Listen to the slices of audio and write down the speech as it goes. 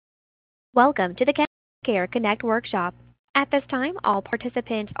Welcome to the Care Connect workshop. At this time, all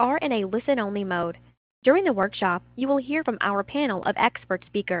participants are in a listen-only mode. During the workshop, you will hear from our panel of expert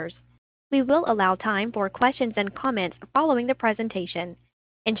speakers. We will allow time for questions and comments following the presentation.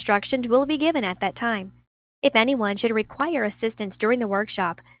 Instructions will be given at that time. If anyone should require assistance during the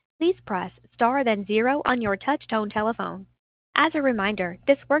workshop, please press star then zero on your touch-tone telephone. As a reminder,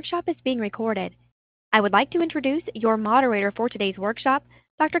 this workshop is being recorded. I would like to introduce your moderator for today's workshop,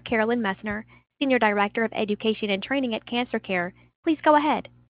 Dr. Carolyn Messner, Senior Director of Education and Training at Cancer Care. Please go ahead.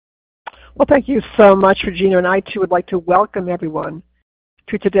 Well, thank you so much, Regina, and I too would like to welcome everyone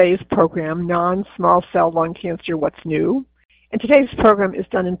to today's program, Non-Small Cell Lung Cancer, What's New? And today's program is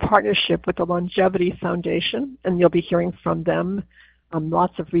done in partnership with the Longevity Foundation, and you'll be hearing from them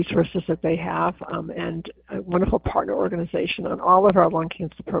lots of resources that they have and a wonderful partner organization on all of our lung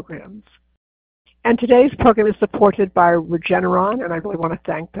cancer programs. And today's program is supported by Regeneron, and I really want to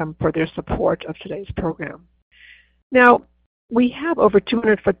thank them for their support of today's program. Now, we have over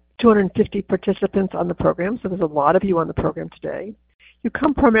 250 participants on the program, so there's a lot of you on the program today. You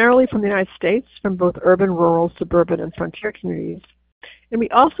come primarily from the United States, from both urban, rural, suburban, and frontier communities. And we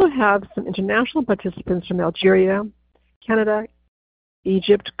also have some international participants from Algeria, Canada,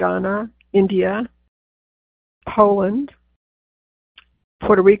 Egypt, Ghana, India, Poland,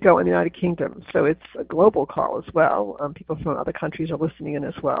 Puerto Rico, and the United Kingdom. So it's a global call as well. People from other countries are listening in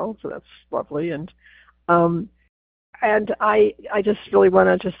as well, so that's lovely. And I just really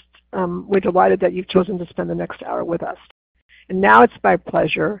want to we're delighted that you've chosen to spend the next hour with us. And now it's my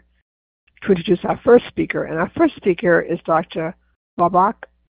pleasure to introduce our first speaker. And our first speaker is Dr. Babak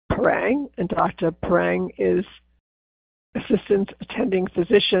Parang. And Dr. Parang is Assistant Attending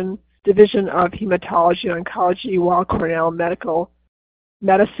Physician, Division of Hematology and Oncology, Weill Cornell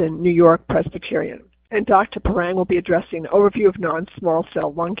Medicine, New York Presbyterian. And Dr. Parang will be addressing an overview of non-small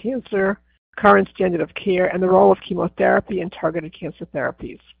cell lung cancer, current standard of care, and the role of chemotherapy and targeted cancer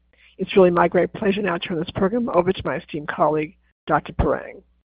therapies. It's really my great pleasure now to turn this program over to my esteemed colleague, Dr. Parang.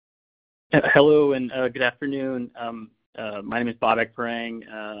 Hello and good afternoon. My name is Babak Parang.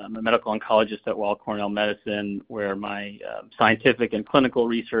 I'm a medical oncologist at Weill Cornell Medicine, where my scientific and clinical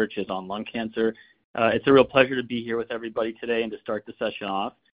research is on lung cancer. It's a real pleasure to be here with everybody today and to start the session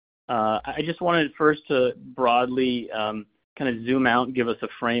off. I just wanted first to broadly kind of zoom out and give us a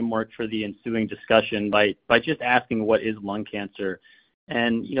framework for the ensuing discussion by just asking what is lung cancer.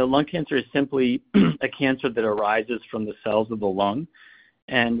 And, lung cancer is simply a cancer that arises from the cells of the lung.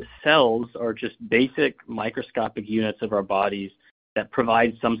 And cells are just basic microscopic units of our bodies that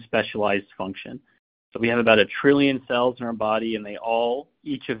provide some specialized function. So we have about 1 trillion cells in our body, and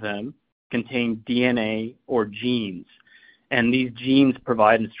each of them, contain DNA or genes, and these genes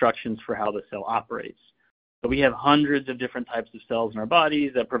provide instructions for how the cell operates. So we have hundreds of different types of cells in our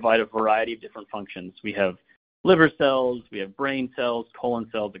bodies that provide a variety of different functions. We have liver cells, we have brain cells, colon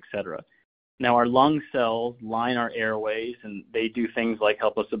cells, etc. Now our lung cells line our airways, and they do things like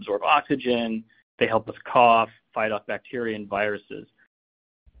help us absorb oxygen, they help us cough, fight off bacteria and viruses.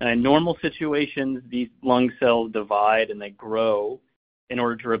 And in normal situations, these lung cells divide and they grow in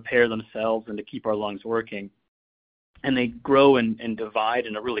order to repair themselves and to keep our lungs working. And they grow and divide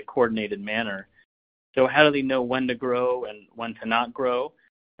in a really coordinated manner. So how do they know when to grow and when to not grow?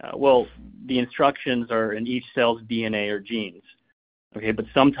 Well, the instructions are in each cell's DNA or genes. Okay, but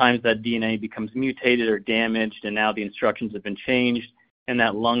sometimes that DNA becomes mutated or damaged, and now the instructions have been changed, and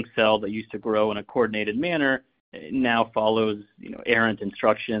that lung cell that used to grow in a coordinated manner now follows errant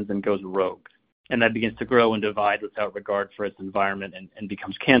instructions and goes rogue. And that begins to grow and divide without regard for its environment and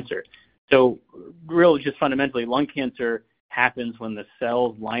becomes cancer. So really just fundamentally, lung cancer happens when the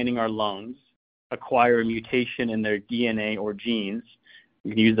cells lining our lungs acquire a mutation in their DNA or genes.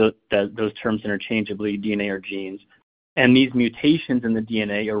 We can use those terms interchangeably, DNA or genes. And these mutations in the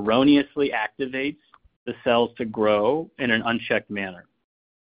DNA erroneously activates the cells to grow in an unchecked manner.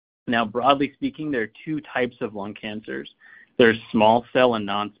 Now, broadly speaking, there are 2 types of lung cancers. There's small cell and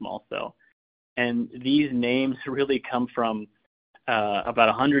non-small cell. And these names really come from about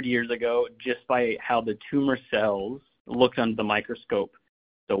 100 years ago, just by how the tumor cells looked under the microscope.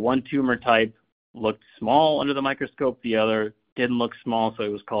 So one tumor type looked small under the microscope, the other didn't look small, so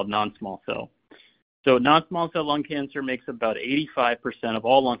it was called non-small cell. So non-small cell lung cancer makes about 85% of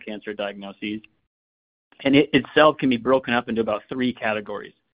all lung cancer diagnoses, and it itself can be broken up into about 3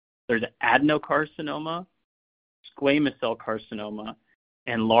 categories. There's adenocarcinoma, squamous cell carcinoma,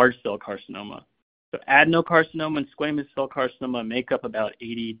 and large cell carcinoma. So adenocarcinoma and squamous cell carcinoma make up about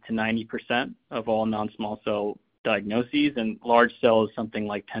 80 to 90% of all non-small cell diagnoses, and large cell is something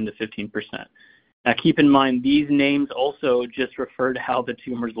like 10 to 15%. Now, keep in mind, these names also just refer to how the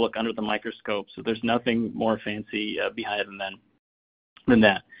tumors look under the microscope, so there's nothing more fancy behind them than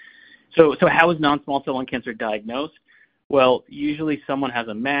that. So how is non-small cell lung cancer diagnosed? Well, usually someone has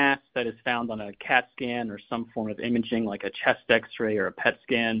a mass that is found on a CAT scan or some form of imaging like a chest X-ray or a PET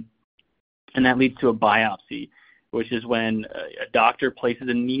scan, and that leads to a biopsy, which is when a doctor places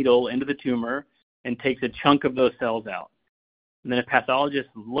a needle into the tumor and takes a chunk of those cells out. And then a pathologist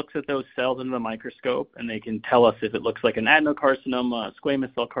looks at those cells under the microscope, and they can tell us if it looks like an adenocarcinoma, a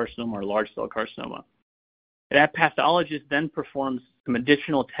squamous cell carcinoma, or large cell carcinoma. And that pathologist then performs some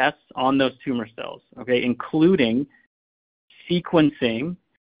additional tests on those tumor cells, okay, including sequencing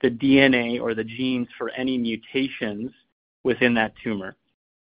the DNA or the genes for any mutations within that tumor.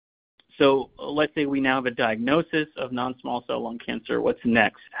 So let's say we now have a diagnosis of non-small cell lung cancer. What's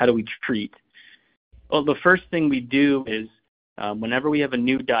next? How do we treat? Well, the first thing we do is whenever we have a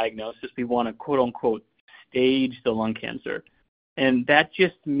new diagnosis, we want to quote-unquote stage the lung cancer. And that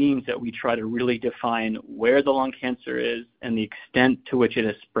just means that we try to really define where the lung cancer is and the extent to which it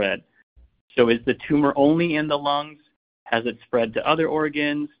has spread. So is the tumor only in the lungs? Has it spread to other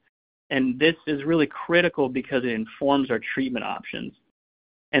organs? And this is really critical because it informs our treatment options.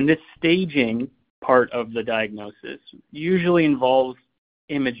 And this staging part of the diagnosis usually involves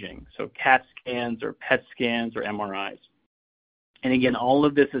imaging, so CAT scans or PET scans or MRIs. And again, all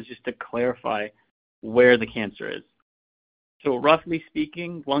of this is just to clarify where the cancer is. So roughly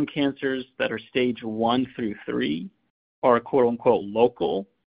speaking, lung cancers that are stage 1 through 3 are quote-unquote local,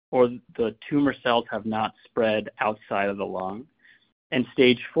 or the tumor cells have not spread outside of the lung. And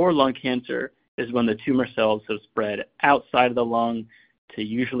stage 4 lung cancer is when the tumor cells have spread outside of the lung to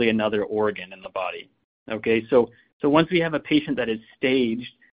usually another organ in the body. Okay, so once we have a patient that is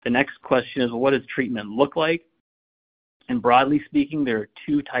staged, the next question is, well, what does treatment look like? And broadly speaking, there are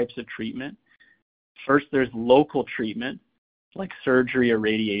 2 types of treatment. First, there's local treatment, like surgery or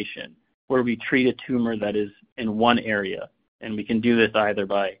radiation, where we treat a tumor that is in one area. And we can do this either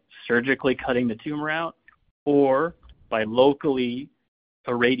by surgically cutting the tumor out or by locally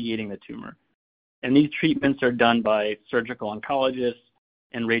irradiating the tumor. And these treatments are done by surgical oncologists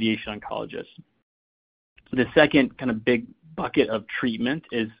and radiation oncologists. The second kind of big bucket of treatment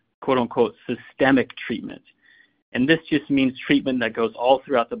is quote-unquote systemic treatment. And this just means treatment that goes all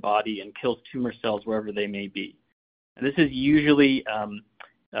throughout the body and kills tumor cells wherever they may be. And this is usually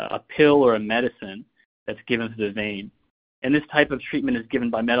a pill or a medicine that's given through the vein. And this type of treatment is given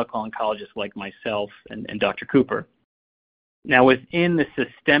by medical oncologists like myself and Dr. Cooper. Now, within the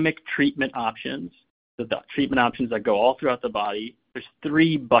systemic treatment options, the treatment options that go all throughout the body, there's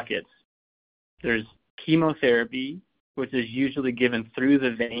 3 buckets. There's chemotherapy, which is usually given through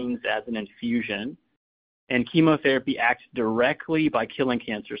the veins as an infusion. And chemotherapy acts directly by killing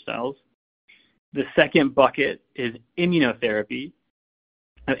cancer cells. The second bucket is immunotherapy.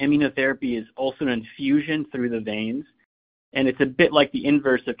 Now, immunotherapy is also an infusion through the veins, and it's a bit like the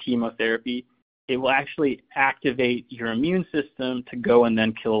inverse of chemotherapy. It will actually activate your immune system to go and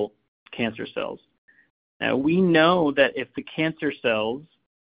then kill cancer cells. Now, we know that if the cancer cells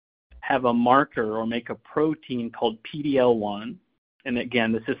have a marker or make a protein called PD-L1, and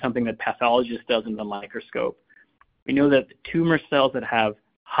again, this is something that pathologists does in the microscope, we know that the tumor cells that have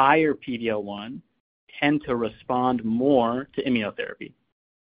higher PD-L1 tend to respond more to immunotherapy.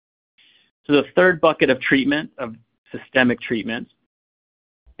 So the third bucket of treatment, of systemic treatments,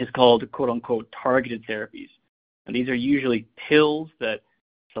 is called quote-unquote targeted therapies. And these are usually pills that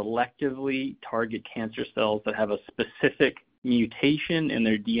selectively target cancer cells that have a specific mutation in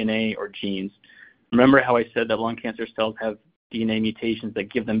their DNA or genes. Remember how I said that lung cancer cells have DNA mutations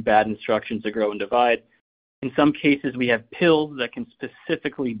that give them bad instructions to grow and divide? In some cases, we have pills that can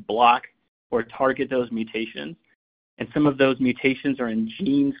specifically block or target those mutations. And some of those mutations are in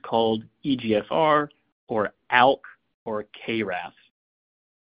genes called EGFR or ALK or KRAS.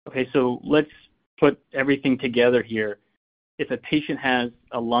 Okay, so let's put everything together here. If a patient has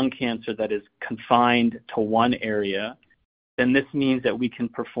a lung cancer that is confined to one area, then this means that we can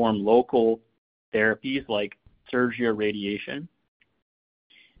perform local therapies like surgery or radiation.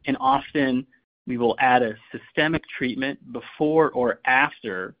 And often we will add a systemic treatment before or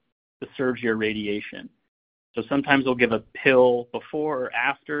after the surgery or radiation. So sometimes we'll give a pill before or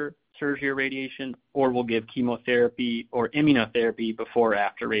after surgery or radiation, or we'll give chemotherapy or immunotherapy before or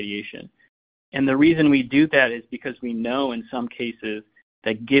after radiation. And the reason we do that is because we know in some cases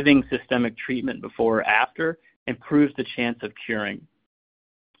that giving systemic treatment before or after improves the chance of curing.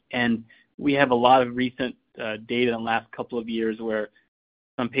 And we have a lot of recent data in the last couple of years where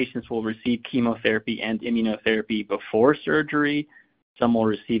some patients will receive chemotherapy and immunotherapy before surgery, some will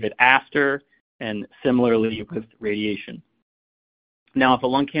receive it after, and similarly with radiation. Now, if a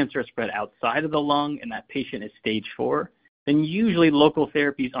lung cancer is spread outside of the lung and that patient is stage 4, then usually local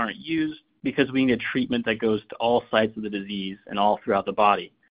therapies aren't used because we need a treatment that goes to all sites of the disease and all throughout the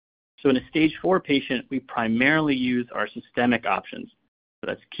body. So in a stage 4 patient, we primarily use our systemic options. So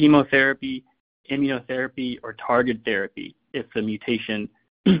that's chemotherapy, immunotherapy, or targeted therapy if the mutation,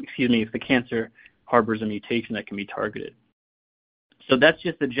 if the cancer harbors a mutation that can be targeted. So that's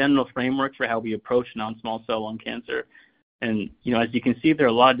just the general framework for how we approach non-small cell lung cancer. And, as you can see, there are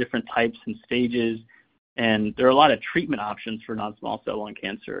a lot of different types and stages, and there are a lot of treatment options for non-small cell lung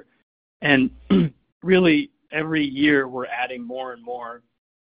cancer. And really, every year we're adding more and more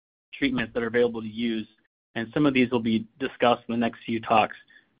treatments that are available to use, and some of these will be discussed in the next few talks.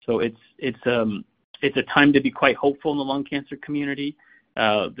 So it's a time to be quite hopeful in the lung cancer community.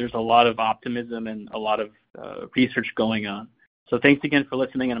 There's a lot of optimism and a lot of research going on. So thanks again for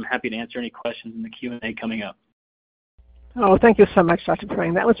listening, and I'm happy to answer any questions in the Q&A coming up. Oh, thank you so much, Dr.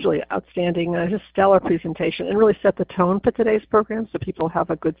 Prang. That was really outstanding, just stellar presentation, and really set the tone for today's program so people have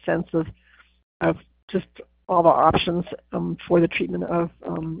a good sense of just all the options for the treatment of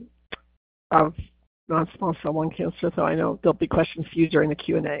non-small cell lung cancer. So I know there'll be questions for you during the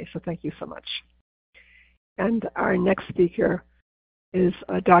Q&A, so thank you so much. And our next speaker is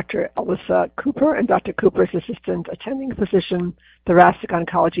Dr. Elissa Cooper, and Dr. Cooper is Assistant Attending Physician, Thoracic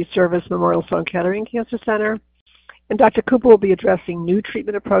Oncology Service, Memorial Sloan Kettering Cancer Center. And Dr. Cooper will be addressing new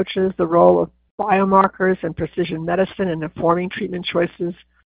treatment approaches, the role of biomarkers and precision medicine in informing treatment choices,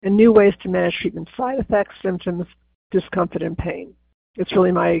 and new ways to manage treatment side effects, symptoms, discomfort, and pain. It's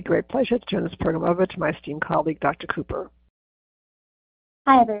really my great pleasure to turn this program over to my esteemed colleague, Dr. Cooper.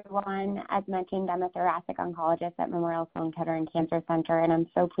 Hi, everyone. As mentioned, I'm a thoracic oncologist at Memorial Sloan Kettering Cancer Center, and I'm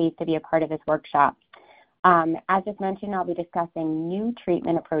so pleased to be a part of this workshop. As just mentioned, I'll be discussing new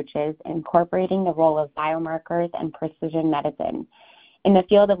treatment approaches incorporating the role of biomarkers and precision medicine. In the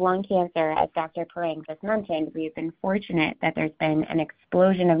field of lung cancer, as Dr. Parang just mentioned, we've been fortunate that there's been an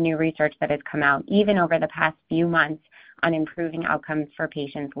explosion of new research that has come out, even over the past few months, on improving outcomes for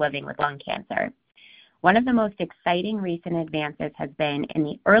patients living with lung cancer. One of the most exciting recent advances has been in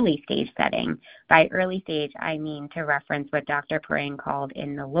the early stage setting. By early stage, I mean to reference what Dr. Parang called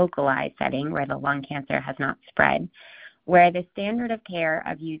in the localized setting, where the lung cancer has not spread, where the standard of care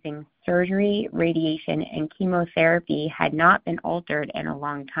of using surgery, radiation, and chemotherapy had not been altered in a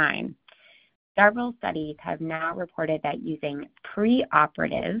long time. Several studies have now reported that using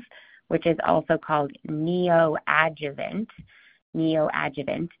preoperative, which is also called neoadjuvant,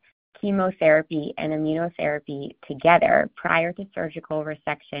 chemotherapy and immunotherapy together prior to surgical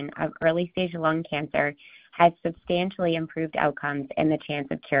resection of early-stage lung cancer has substantially improved outcomes and the chance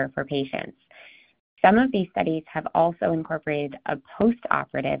of cure for patients. Some of these studies have also incorporated a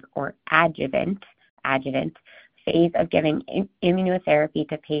postoperative or adjuvant phase of giving immunotherapy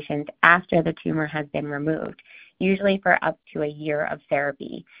to patients after the tumor has been removed, usually for up to a year of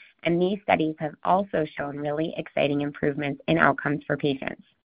therapy. And these studies have also shown really exciting improvements in outcomes for patients.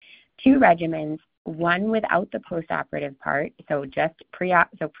 Two regimens, one without the postoperative part, so just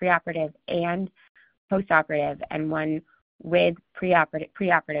preoperative and postoperative, and one with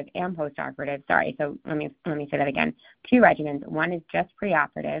preoperative and postoperative. Sorry, so let me say that again. Two regimens, one is just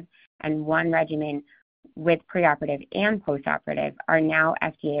preoperative, and one regimen with preoperative and postoperative are now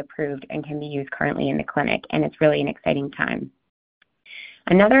FDA approved and can be used currently in the clinic, and it's really an exciting time.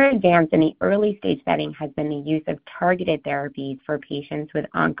 Another advance in the early stage setting has been the use of targeted therapies for patients with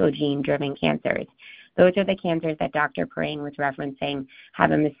oncogene-driven cancers. Those are the cancers that Dr. Parang was referencing have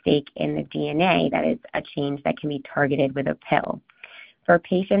a mistake in the DNA, that is a change that can be targeted with a pill. For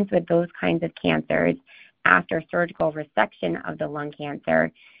patients with those kinds of cancers, after surgical resection of the lung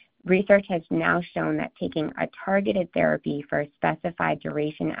cancer, research has now shown that taking a targeted therapy for a specified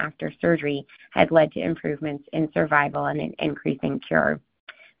duration after surgery has led to improvements in survival and an increasing cure.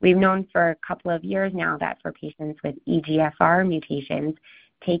 We've known for a couple of years now that for patients with EGFR mutations,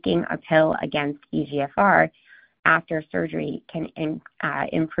 taking a pill against EGFR after surgery can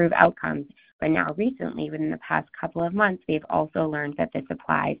improve outcomes. But now recently, within the past couple of months, we've also learned that this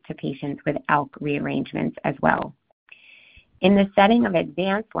applies to patients with ALK rearrangements as well. In the setting of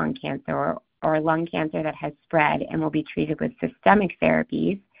advanced lung cancer or lung cancer that has spread and will be treated with systemic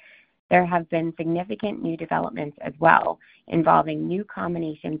therapies, there have been significant new developments as well, involving new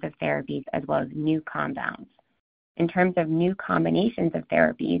combinations of therapies as well as new compounds. In terms of new combinations of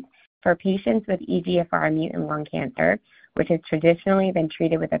therapies, for patients with EGFR mutant lung cancer, which has traditionally been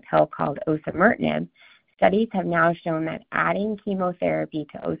treated with a pill called osimertinib, studies have now shown that adding chemotherapy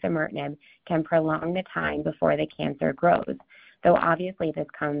to osimertinib can prolong the time before the cancer grows. though obviously this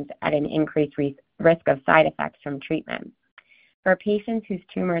comes at an increased risk of side effects from treatment. For patients whose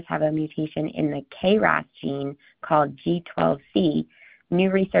tumors have a mutation in the KRAS gene called G12C,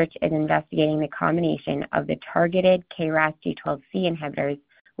 new research is investigating the combination of the targeted KRAS G12C inhibitors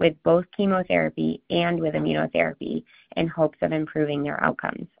with both chemotherapy and with immunotherapy in hopes of improving their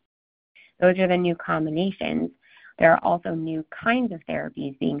outcomes. Those are the new combinations. There are also new kinds of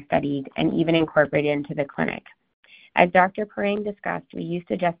therapies being studied and even incorporated into the clinic. As Dr. Perrin discussed, we used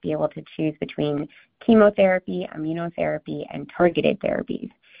to just be able to choose between chemotherapy, immunotherapy, and targeted therapies.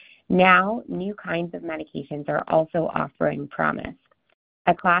 Now, new kinds of medications are also offering promise.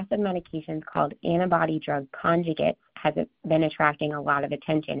 A class of medications called antibody-drug conjugates has been attracting a lot of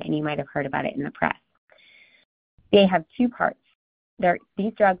attention, and you might have heard about it in the press. They have two parts.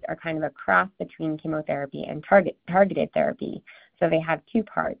 These drugs are kind of a cross between chemotherapy and targeted therapy. So they have two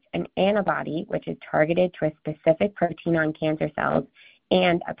parts, an antibody, which is targeted to a specific protein on cancer cells,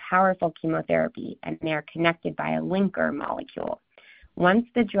 and a powerful chemotherapy, and they are connected by a linker molecule. Once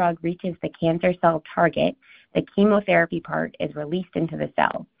the drug reaches the cancer cell target, the chemotherapy part is released into the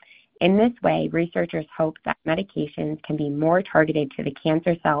cell. In this way, researchers hope that medications can be more targeted to the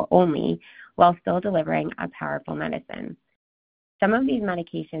cancer cell only while still delivering a powerful medicine. Some of these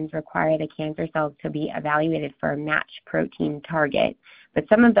medications require the cancer cells to be evaluated for a matched protein target, but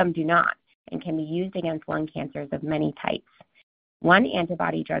some of them do not and can be used against lung cancers of many types. One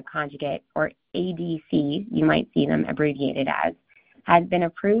antibody-drug conjugate, or ADC, you might see them abbreviated as, has been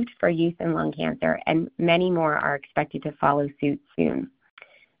approved for use in lung cancer, and many more are expected to follow suit soon.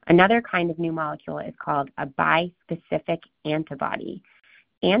 Another kind of new molecule is called a bispecific antibody.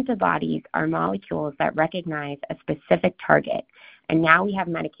 Antibodies are molecules that recognize a specific target, and now we have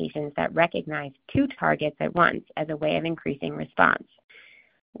medications that recognize two targets at once as a way of increasing response.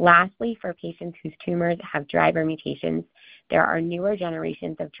 Lastly, for patients whose tumors have driver mutations, there are newer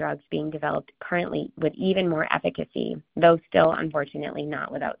generations of drugs being developed currently with even more efficacy, though still unfortunately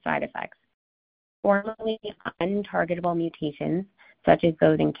not without side effects. Formerly untargetable mutations, such as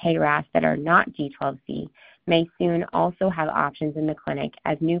those in KRAS that are not G12C, may soon also have options in the clinic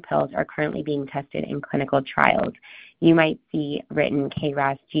as new pills are currently being tested in clinical trials. You might see written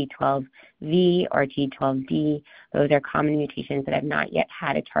KRAS G12V or G12D. Those are common mutations that have not yet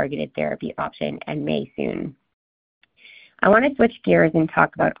had a targeted therapy option and may soon. I want to switch gears and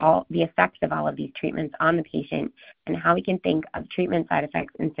talk about all the effects of all of these treatments on the patient and how we can think of treatment side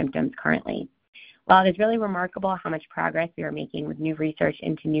effects and symptoms currently. While it is really remarkable how much progress we are making with new research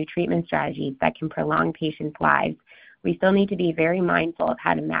into new treatment strategies that can prolong patients' lives, we still need to be very mindful of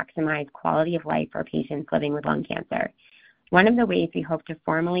how to maximize quality of life for patients living with lung cancer. One of the ways we hope to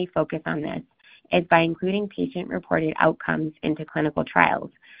formally focus on this is by including patient-reported outcomes into clinical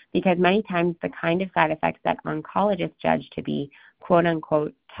trials, because many times the kind of side effects that oncologists judge to be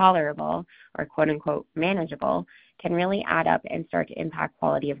quote-unquote tolerable or quote-unquote manageable can really add up and start to impact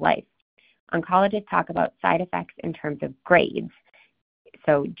quality of life. Oncologists talk about side effects in terms of grades,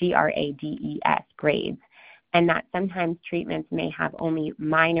 so GRADES, grades, and that sometimes treatments may have only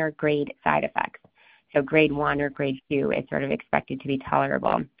minor grade side effects. So grade 1 or grade 2 is sort of expected to be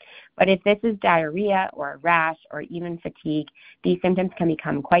tolerable. But if this is diarrhea or a rash or even fatigue, these symptoms can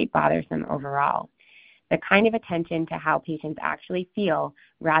become quite bothersome overall. The kind of attention to how patients actually feel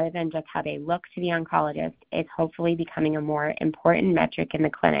rather than just how they look to the oncologist is hopefully becoming a more important metric in the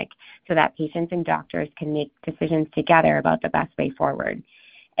clinic so that patients and doctors can make decisions together about the best way forward.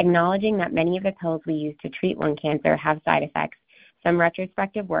 Acknowledging that many of the pills we use to treat lung cancer have side effects, some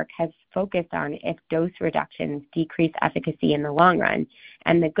retrospective work has focused on if dose reductions decrease efficacy in the long run,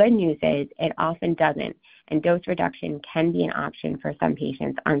 and the good news is it often doesn't, and dose reduction can be an option for some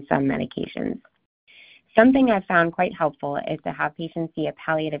patients on some medications. Something I've found quite helpful is to have patients see a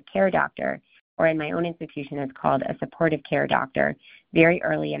palliative care doctor, or in my own institution it's called a supportive care doctor, very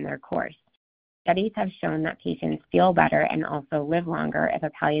early in their course. Studies have shown that patients feel better and also live longer if a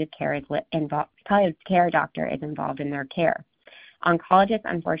palliative care doctor is involved in their care. Oncologists,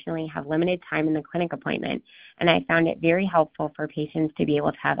 unfortunately, have limited time in the clinic appointment, and I found it very helpful for patients to be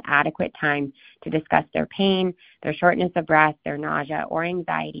able to have adequate time to discuss their pain, their shortness of breath, their nausea, or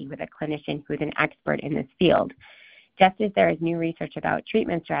anxiety with a clinician who is an expert in this field. Just as there is new research about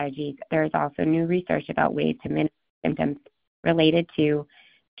treatment strategies, there is also new research about ways to minimize symptoms related to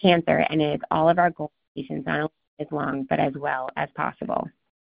cancer, and it is all of our goals for patients not only as long but as well as possible.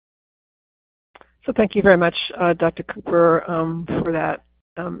 So thank you very much, Dr. Cooper, for that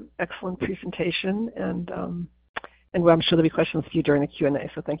excellent presentation, and I'm sure there'll be questions for you during the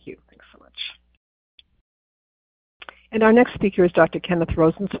Q&A, so thank you. Thanks so much. And our next speaker is Dr. Kenneth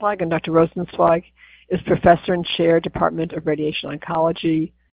Rosenzweig, and Dr. Rosenzweig is Professor and Chair, Department of Radiation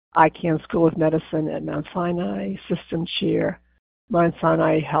Oncology, Icahn School of Medicine at Mount Sinai, System Chair, Mount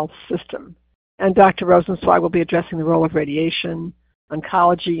Sinai Health System. And Dr. Rosenzweig will be addressing the role of radiation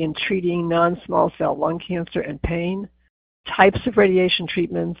oncology in treating non-small cell lung cancer and pain, types of radiation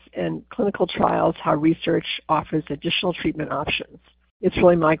treatments, and clinical trials, how research offers additional treatment options. It's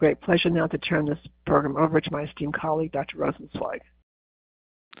really my great pleasure now to turn this program over to my esteemed colleague, Dr. Rosenzweig.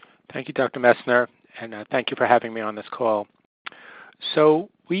 Thank you, Dr. Messner, and thank you for having me on this call. So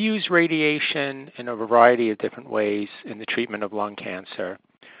we use radiation in a variety of different ways in the treatment of lung cancer.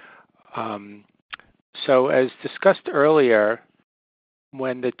 So as discussed earlier,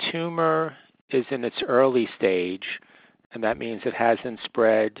 when the tumor is in its early stage, and that means it hasn't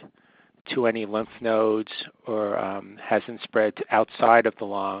spread to any lymph nodes or hasn't spread to outside of the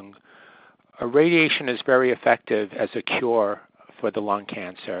lung, radiation is very effective as a cure for the lung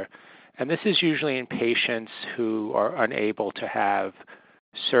cancer. And this is usually in patients who are unable to have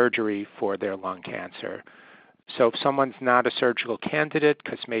surgery for their lung cancer. So if someone's not a surgical candidate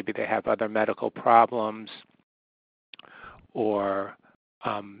because maybe they have other medical problems or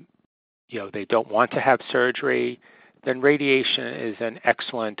they don't want to have surgery, then radiation is an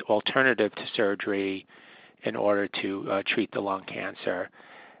excellent alternative to surgery in order to treat the lung cancer.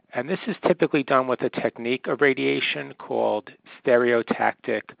 And this is typically done with a technique of radiation called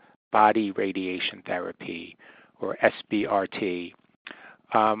stereotactic body radiation therapy, or SBRT.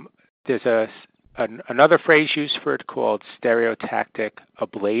 There's another phrase used for it called stereotactic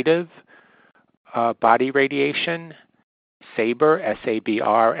ablative body radiation, SABR,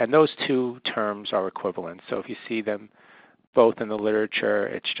 S-A-B-R, and those two terms are equivalent. So if you see them both in the literature,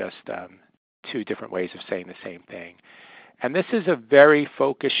 it's just two different ways of saying the same thing. And this is a very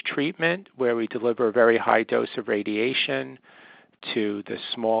focused treatment where we deliver a very high dose of radiation to the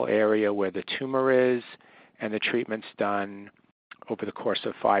small area where the tumor is, and the treatment's done over the course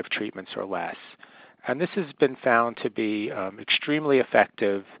of 5 treatments or less. And this has been found to be extremely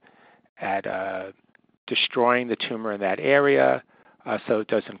effective at destroying the tumor in that area so it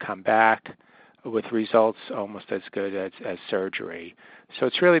doesn't come back, with results almost as good as surgery. So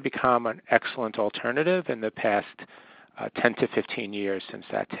it's really become an excellent alternative in the past 10 to 15 years since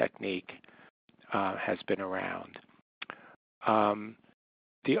that technique has been around.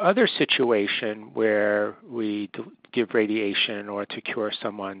 The other situation where we give radiation in order to cure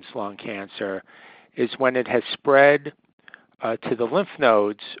someone's lung cancer is when it has spread to the lymph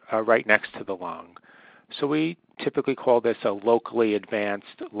nodes right next to the lung. So we typically call this a locally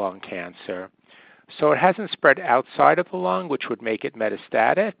advanced lung cancer. So it hasn't spread outside of the lung, which would make it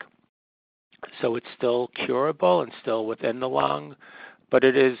metastatic. So it's still curable and still within the lung, but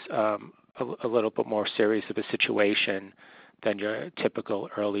it is a little bit more serious of a situation than your typical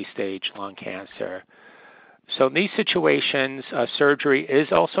early stage lung cancer. So in these situations, surgery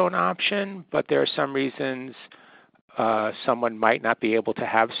is also an option, but there are some reasons someone might not be able to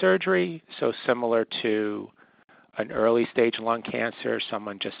have surgery. So similar to an early stage lung cancer,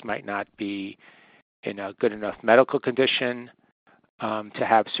 someone just might not be in a good enough medical condition to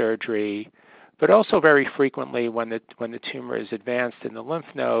have surgery. But also very frequently when the tumor is advanced in the lymph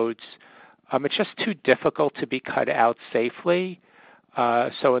nodes, it's just too difficult to be cut out safely.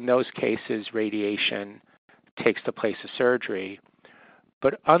 So in those cases, radiation takes the place of surgery.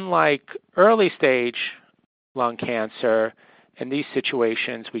 But unlike early stage lung cancer, in these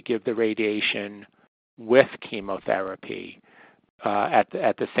situations, we give the radiation with chemotherapy at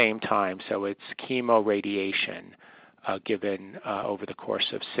the same time. So it's chemoradiation given over the course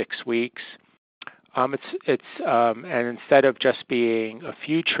of 6 weeks. And instead of just being a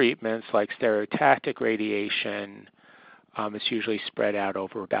few treatments like stereotactic radiation, it's usually spread out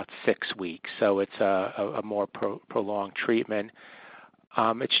over about 6 weeks. So it's a more prolonged treatment.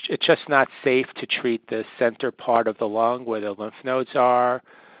 It's just not safe to treat the center part of the lung where the lymph nodes are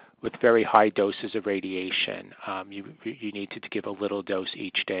with very high doses of radiation. You need to give a little dose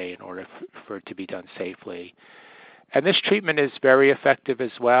each day in order for it to be done safely. And this treatment is very effective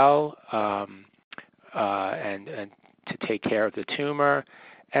as well. And to take care of the tumor.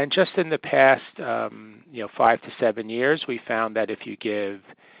 And just in the past, 5 to 7 years, we found that if you give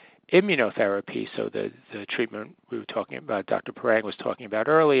immunotherapy, so the treatment we were talking about, Dr. Perang was talking about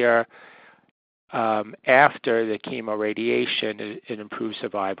earlier, after the chemoradiation, it improves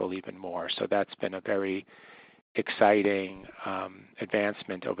survival even more. So that's been a very exciting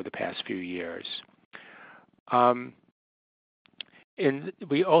advancement over the past few years.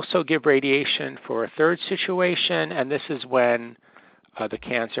 We also give radiation for a third situation, and this is when the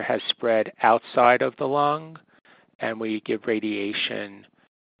cancer has spread outside of the lung, and we give radiation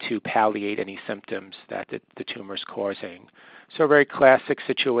to palliate any symptoms that the tumor is causing. So a very classic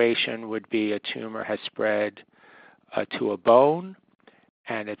situation would be a tumor has spread to a bone,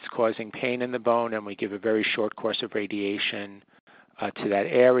 and it's causing pain in the bone, and we give a very short course of radiation to that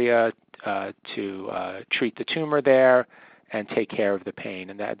area to treat the tumor there and take care of the pain,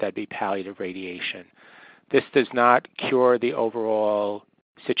 and that'd be palliative radiation. This does not cure the overall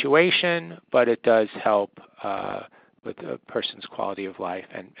situation, but it does help with a person's quality of life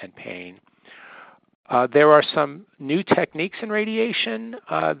and pain. There are some new techniques in radiation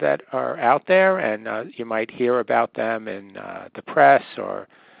that are out there, and you might hear about them in the press or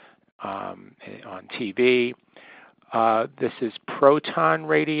on TV. This is proton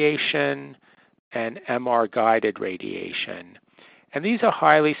radiation and MR-guided radiation. And these are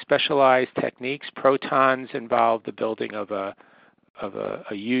highly specialized techniques. Protons involve the building of a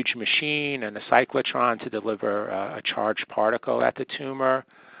huge machine and a cyclotron to deliver a charged particle at the tumor.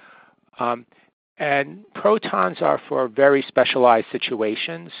 And protons are for very specialized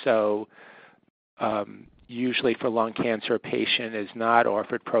situations. So usually for lung cancer, a patient is not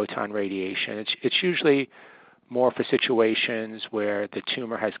offered proton radiation. It's usually more for situations where the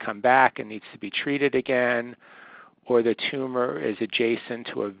tumor has come back and needs to be treated again, or the tumor is adjacent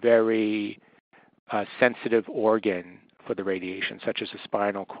to a very sensitive organ for the radiation, such as a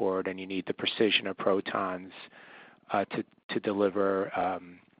spinal cord, and you need the precision of protons to deliver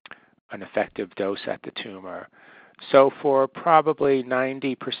an effective dose at the tumor. So for probably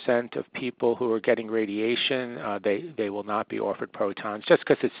 90% of people who are getting radiation, they will not be offered protons just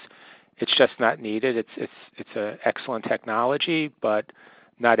because it's just not needed. It's an excellent technology, but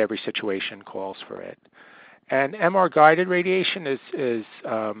not every situation calls for it. And MR-guided radiation is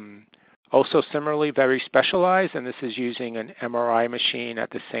also similarly very specialized, and this is using an MRI machine at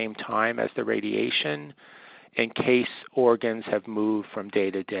the same time as the radiation in case organs have moved from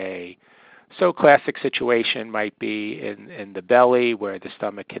day to day. So a classic situation might be in the belly, where the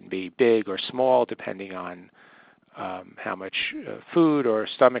stomach can be big or small depending on how much food or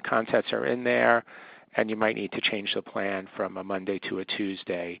stomach contents are in there, and you might need to change the plan from a Monday to a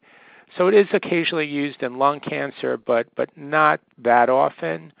Tuesday. So it is occasionally used in lung cancer, but not that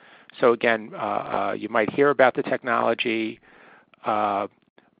often. So again, you might hear about the technology,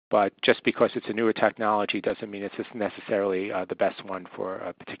 but just because it's a newer technology doesn't mean it's just necessarily the best one for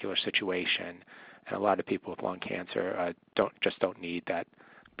a particular situation. And a lot of people with lung cancer don't need that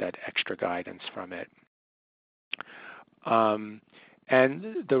extra guidance from it. And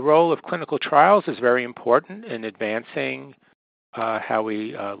the role of clinical trials is very important in advancing how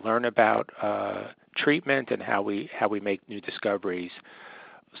we learn about treatment and how we make new discoveries.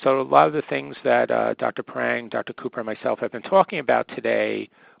 So a lot of the things that Dr. Prang, Dr. Cooper, and myself have been talking about today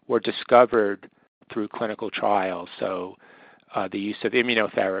were discovered through clinical trials. So the use of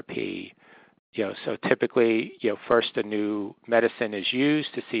immunotherapy. So typically, first a new medicine is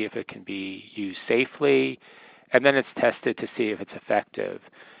used to see if it can be used safely, and then it's tested to see if it's effective.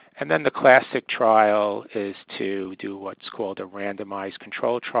 And then the classic trial is to do what's called a randomized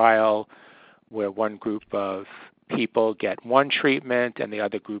control trial, where one group of people get one treatment and the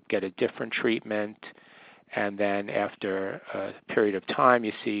other group get a different treatment. And then after a period of time,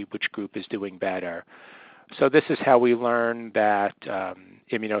 you see which group is doing better. So this is how we learn that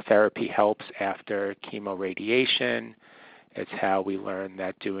immunotherapy helps after chemoradiation. It's how we learn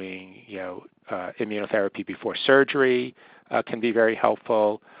that doing immunotherapy before surgery can be very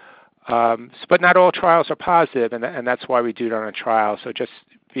helpful. But not all trials are positive, and that's why we do it on a trial. So just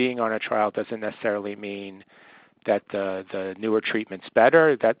being on a trial doesn't necessarily mean that the newer treatment's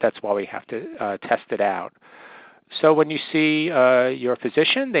better. That's why we have to test it out. So when you see your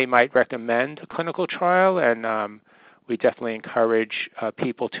physician, they might recommend a clinical trial, and we definitely encourage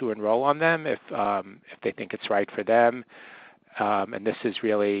people to enroll on them if they think it's right for them. And this is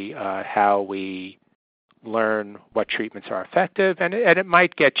really how we learn what treatments are effective, and it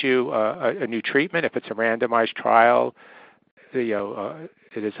might get you a new treatment if it's a randomized trial.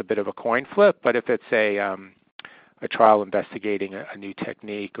 It is a bit of a coin flip, but if it's a trial investigating a new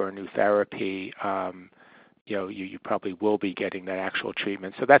technique or a new therapy, you probably will be getting that actual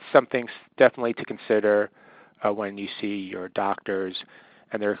treatment. So that's something definitely to consider when you see your doctors.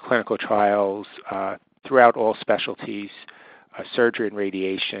 And there are clinical trials throughout all specialties, surgery and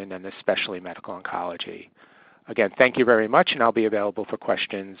radiation, and especially medical oncology. Again, thank you very much, and I'll be available for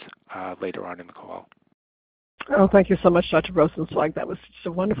questions later on in the call. Oh, thank you so much, Dr. Rosenzweig. That was just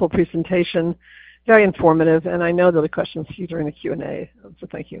a wonderful presentation, very informative, and I know there'll be questions for you during the Q&A, so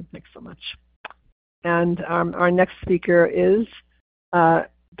thank you. Thanks so much. And our next speaker is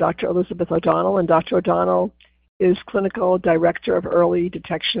Dr. Elizabeth O'Donnell, and Dr. O'Donnell is Clinical Director of Early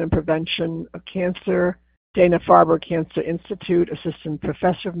Detection and Prevention of Cancer, Dana-Farber Cancer Institute, Assistant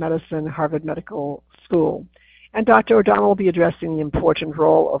Professor of Medicine, Harvard Medical School. And Dr. O'Donnell will be addressing the important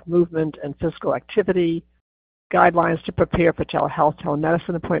role of movement and physical activity, guidelines to prepare for telehealth,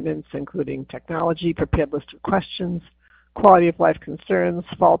 telemedicine appointments, including technology, prepared list of questions, quality of life concerns,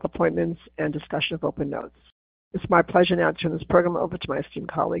 follow-up appointments, and discussion of OpenNotes. It's my pleasure now to turn this program over to my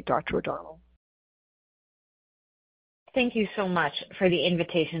esteemed colleague, Dr. O'Donnell. Thank you so much for the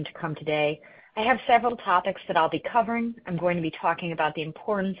invitation to come today. I have several topics that I'll be covering. I'm going to be talking about the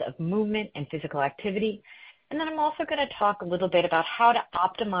importance of movement and physical activity. And then I'm also going to talk a little bit about how to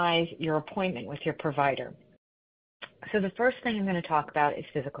optimize your appointment with your provider. So the first thing I'm going to talk about is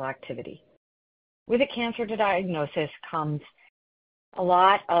physical activity. With a cancer diagnosis comes a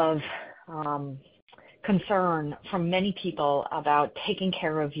lot of concern from many people about taking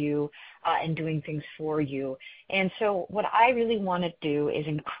care of you and doing things for you. And so what I really want to do is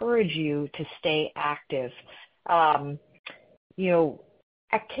encourage you to stay active.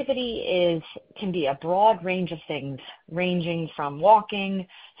 Activity can be a broad range of things, ranging from walking,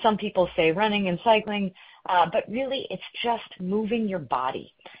 some people say running and cycling, but really it's just moving your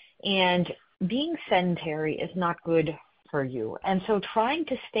body. And being sedentary is not good for you. And so trying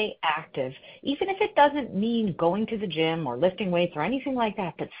to stay active, even if it doesn't mean going to the gym or lifting weights or anything like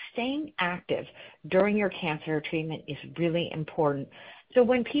that, but staying active during your cancer treatment is really important. So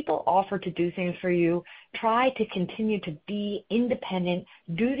when people offer to do things for you, try to continue to be independent,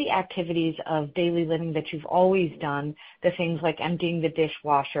 do the activities of daily living that you've always done, the things like emptying the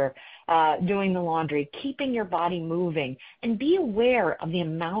dishwasher, doing the laundry, keeping your body moving, and be aware of the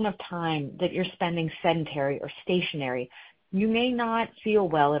amount of time that you're spending sedentary or stationary. You may not feel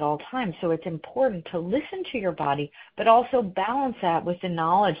well at all times, so it's important to listen to your body, but also balance that with the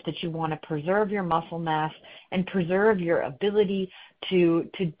knowledge that you want to preserve your muscle mass and preserve your ability to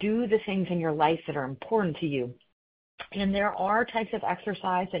do the things in your life that are important to you. And there are types of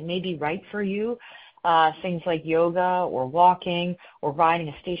exercise that may be right for you, things like yoga or walking or riding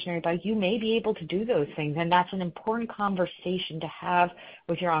a stationary bike. You may be able to do those things, and that's an important conversation to have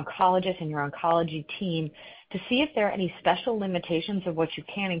with your oncologist and your oncology team to see if there are any special limitations of what you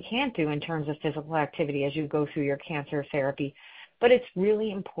can and can't do in terms of physical activity as you go through your cancer therapy. But it's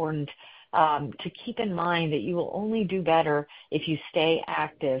really important to keep in mind that you will only do better if you stay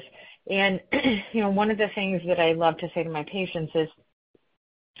active. And, one of the things that I love to say to my patients is,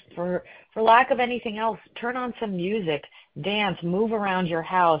 for lack of anything else, turn on some music, dance, move around your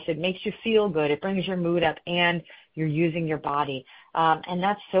house. It makes you feel good. It brings your mood up, and you're using your body. And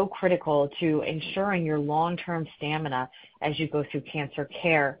that's so critical to ensuring your long-term stamina as you go through cancer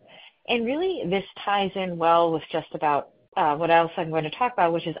care. And really, this ties in well with just about what else I'm going to talk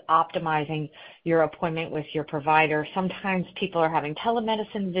about, which is optimizing your appointment with your provider. Sometimes people are having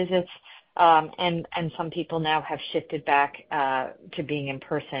telemedicine visits, and some people now have shifted back to being in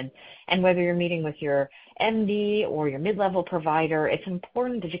person. And whether you're meeting with your MD or your mid-level provider, it's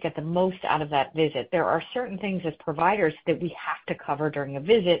important that you get the most out of that visit. There are certain things as providers that we have to cover during a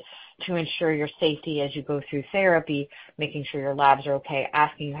visit to ensure your safety as you go through therapy, making sure your labs are okay,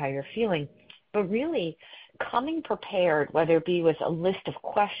 asking you how you're feeling. But really, coming prepared, whether it be with a list of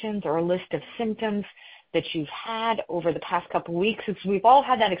questions or a list of symptoms that you've had over the past couple of weeks, because we've all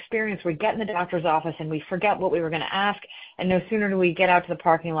had that experience. We get in the doctor's office and we forget what we were going to ask, and no sooner do we get out to the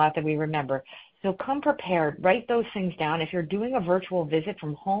parking lot than we remember. So come prepared. Write those things down. If you're doing a virtual visit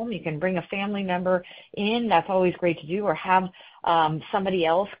from home, you can bring a family member in. That's always great to do, or have somebody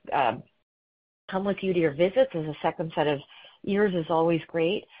else come with you to your visits as a second set of ears is always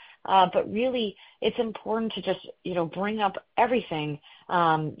great. But really, it's important to just, bring up everything,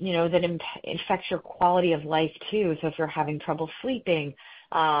 that affects your quality of life too. So if you're having trouble sleeping,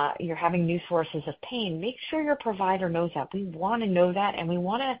 you're having new sources of pain, make sure your provider knows that. We want to know that, and we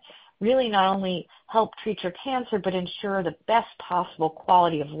want to really not only help treat your cancer, but ensure the best possible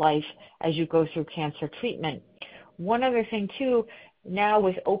quality of life as you go through cancer treatment. One other thing too, now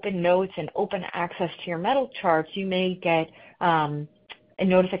with OpenNotes and open access to your medical charts, you may get a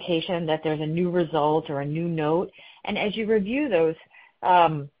notification that there's a new result or a new note. And as you review those,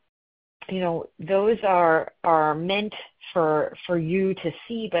 those are meant for you to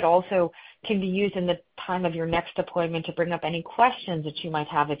see, but also can be used in the time of your next appointment to bring up any questions that you might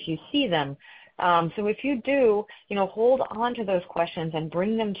have if you see them. So if you do, hold on to those questions and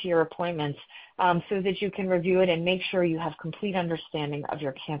bring them to your appointments so that you can review it and make sure you have complete understanding of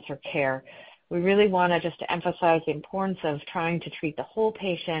your cancer care. We really want to just emphasize the importance of trying to treat the whole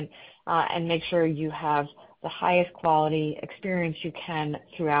patient and make sure you have the highest quality experience you can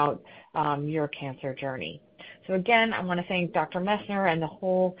throughout your cancer journey. So again, I want to thank Dr. Messner and the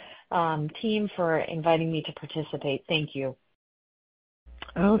whole team for inviting me to participate. Thank you.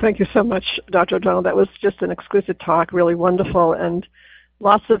 Oh, thank you so much, Dr. O'Donnell. That was just an exquisite talk, really wonderful, and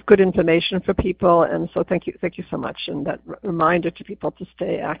lots of good information for people. And so thank you so much. And that reminder to people to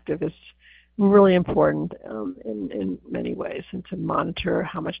stay active is really important in many ways, and to monitor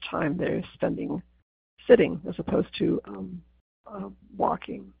how much time they're spending sitting as opposed to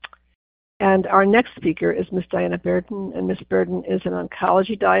walking. And our next speaker is Ms. Diana Burden, and Ms. Burden is an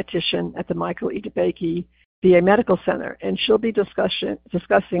oncology dietitian at the Michael E. DeBakey VA Medical Center, and she'll be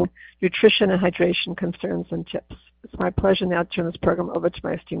discussing nutrition and hydration concerns and tips. It's my pleasure now to turn this program over to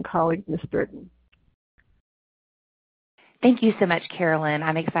my esteemed colleague, Ms. Burden. Thank you so much, Carolyn.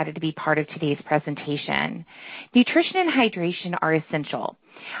 I'm excited to be part of today's presentation. Nutrition and hydration are essential,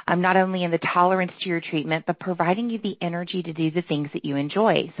 not only in the tolerance to your treatment, but providing you the energy to do the things that you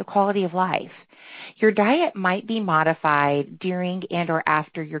enjoy, so quality of life. Your diet might be modified during and or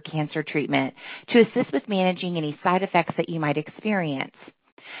after your cancer treatment to assist with managing any side effects that you might experience.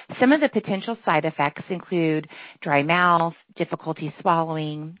 Some of the potential side effects include dry mouth, difficulty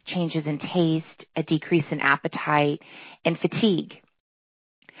swallowing, changes in taste, a decrease in appetite, and fatigue.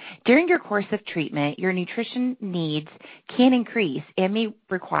 During your course of treatment, your nutrition needs can increase and may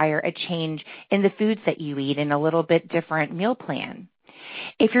require a change in the foods that you eat and a little bit different meal plan.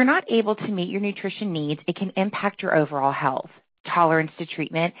 If you're not able to meet your nutrition needs, it can impact your overall health, tolerance to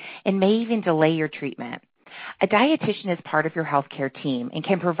treatment, and may even delay your treatment. A dietitian is part of your healthcare team and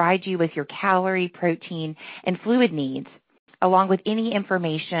can provide you with your calorie, protein, and fluid needs, along with any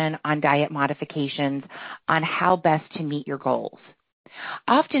information on diet modifications on how best to meet your goals.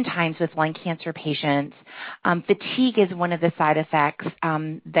 Oftentimes with lung cancer patients, fatigue is one of the side effects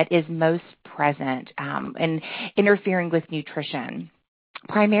that is most present in interfering with nutrition.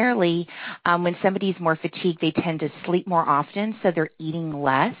 Primarily, when somebody's more fatigued, they tend to sleep more often, so they're eating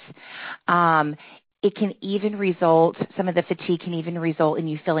less. It can even result, some of the fatigue can even result in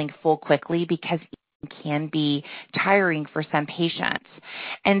you feeling full quickly because can be tiring for some patients.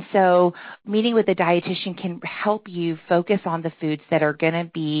 And so meeting with a dietitian can help you focus on the foods that are going to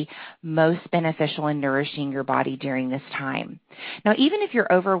be most beneficial in nourishing your body during this time. Now, even if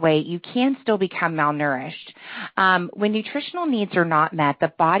you're overweight, you can still become malnourished. When nutritional needs are not met,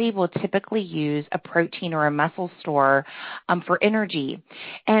 the body will typically use a protein or a muscle store for energy.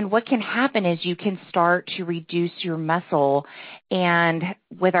 And what can happen is you can start to reduce your muscle, and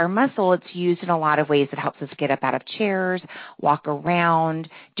with our muscle, it's used in a lot of ways. It helps us get up out of chairs, walk around,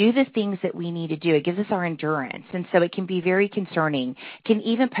 do the things that we need to do. It gives us our endurance, and so it can be very concerning. It can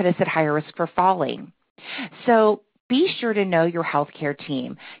even put us at higher risk for falling. So be sure to know your healthcare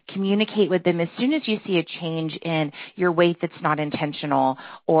team. Communicate with them as soon as you see a change in your weight that's not intentional,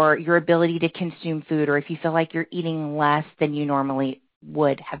 or your ability to consume food, or if you feel like you're eating less than you normally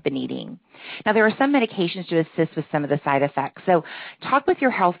would have been eating. Now, there are some medications to assist with some of the side effects. So talk with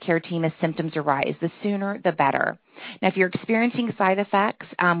your healthcare team as symptoms arise. The sooner, the better. Now, if you're experiencing side effects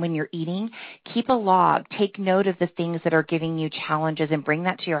when you're eating, keep a log. Take note of the things that are giving you challenges and bring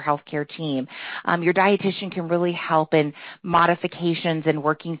that to your healthcare team. Your dietitian can really help in modifications and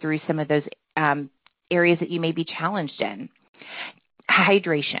working through some of those areas that you may be challenged in.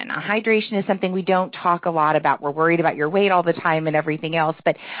 Hydration. Hydration is something we don't talk a lot about. We're worried about your weight all the time and everything else,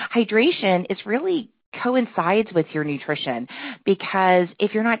 but hydration is really coincides with your nutrition, because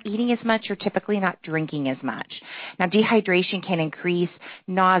if you're not eating as much, you're typically not drinking as much. Now, dehydration can increase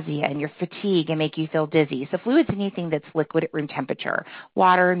nausea and your fatigue and make you feel dizzy. So fluids, anything that's liquid at room temperature,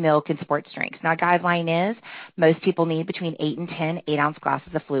 water, milk, and sports drinks. Now, a guideline is most people need between 8 and 10 8-ounce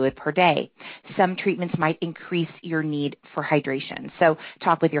glasses of fluid per day. Some treatments might increase your need for hydration. So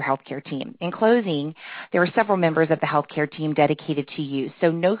talk with your healthcare team. In closing, there are several members of the healthcare team dedicated to you,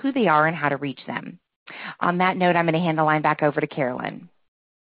 so know who they are and how to reach them. On that note, I'm going to hand the line back over to Carolyn.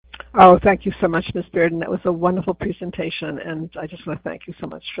 Oh, thank you so much, Ms. Bearden. That was a wonderful presentation, and I just want to thank you so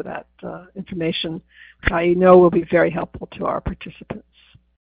much for that information, which I know will be very helpful to our participants.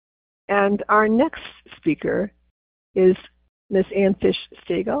 And our next speaker is Ms. Ann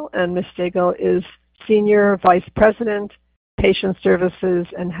Fish-Stegall, and Ms. Stegall is Senior Vice President, Patient Services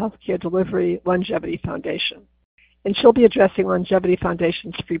and Healthcare Delivery, Longevity Foundation. And she'll be addressing Longevity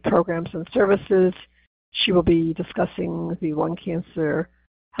Foundation's free programs and services. She will be discussing the lung cancer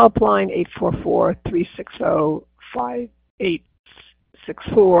helpline,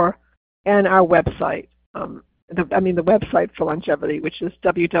 844-360-5864, and our website, the website for longevity, which is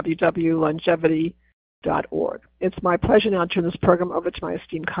www.longevity.org. It's my pleasure now to turn this program over to my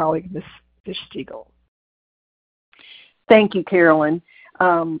esteemed colleague, Ms. Fish-Stegall. Thank you, Carolyn.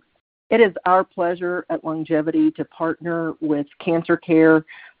 It is our pleasure at Longevity to partner with Cancer Care,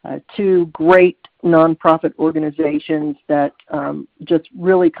 two great nonprofit organizations that just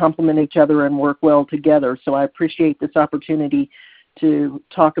really complement each other and work well together. So I appreciate this opportunity to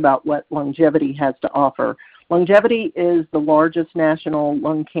talk about what Longevity has to offer. Longevity is the largest national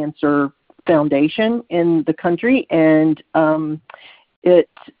lung cancer foundation in the country, and it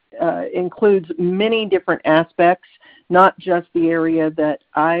includes many different aspects, not just the area that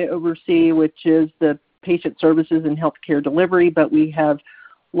I oversee, which is the patient services and healthcare delivery, but we have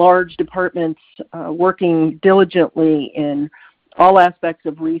large departments working diligently in all aspects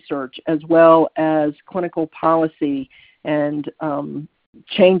of research, as well as clinical policy and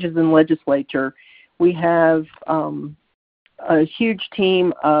changes in legislature. We have a huge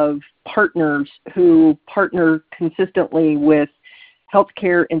team of partners who partner consistently with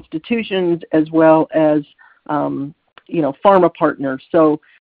healthcare institutions as well as pharma partners. So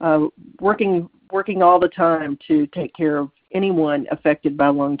working all the time to take care of anyone affected by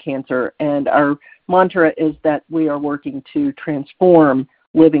lung cancer. And our mantra is that we are working to transform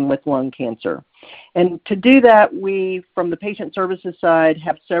living with lung cancer. And to do that, we, from the patient services side,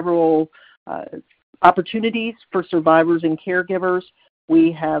 have several opportunities for survivors and caregivers.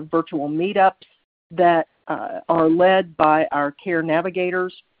 We have virtual meetups that are led by our care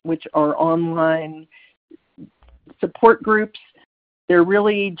navigators, which are online support groups. They're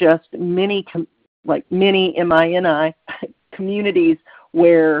really just mini MINI communities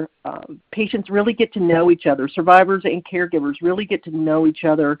where patients really get to know each other. Survivors and caregivers really get to know each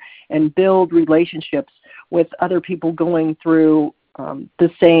other and build relationships with other people going through the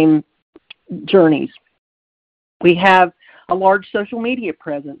same journeys. We have a large social media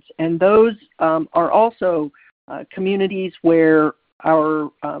presence, and those are also communities where our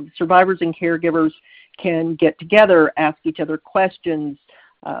survivors and caregivers can get together, ask each other questions,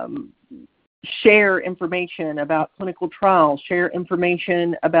 share information about clinical trials, share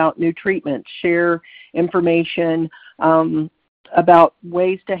information about new treatments, share information about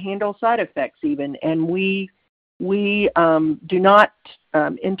ways to handle side effects even. And we do not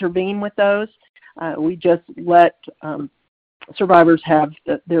intervene with those. We just let survivors have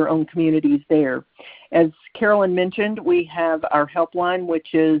their own communities there. As Carolyn mentioned, we have our helpline,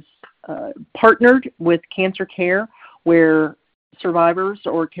 which is partnered with Cancer Care, where survivors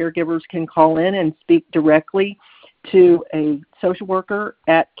or caregivers can call in and speak directly to a social worker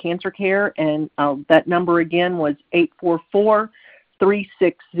at Cancer Care, and that number again was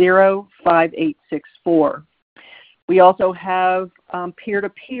 844-360-5864. We also have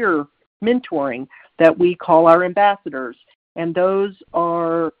peer-to-peer mentoring that we call our ambassadors, and those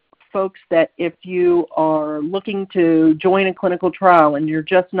are folks that if you are looking to join a clinical trial and you're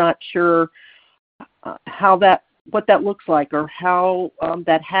just not sure what that looks like or how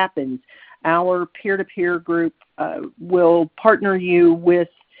that happens, our peer-to-peer group will partner you with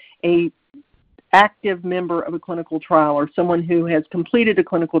a active member of a clinical trial or someone who has completed a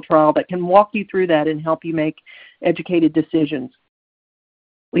clinical trial that can walk you through that and help you make educated decisions.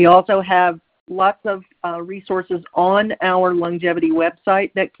 We also have lots of resources on our Longevity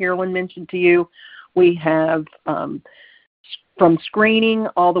website that Carolyn mentioned to you. We have from screening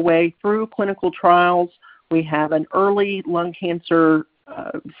all the way through clinical trials. We have an early lung cancer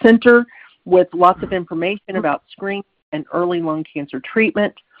center with lots of information about screening and early lung cancer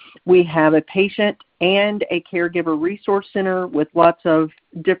treatment. We have a patient and a caregiver resource center with lots of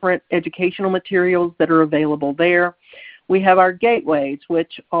different educational materials that are available there. We have our gateways,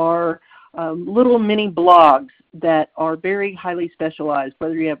 which are little mini blogs that are very highly specialized,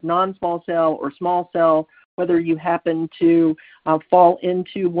 whether you have non-small cell or small cell, whether you happen to fall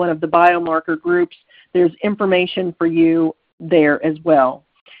into one of the biomarker groups, there's information for you there as well.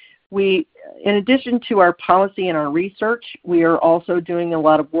 We, in addition to our policy and our research, we are also doing a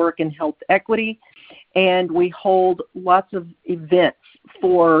lot of work in health equity, and we hold lots of events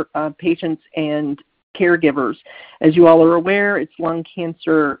for patients and caregivers. As you all are aware, it's Lung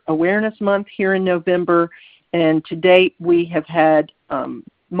Cancer Awareness Month here in November, and to date we have had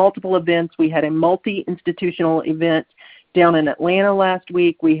multiple events. We had a multi-institutional event down in Atlanta last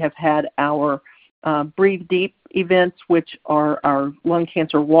week. We have had our Breathe Deep events, which are our lung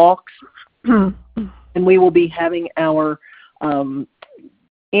cancer walks, and we will be having our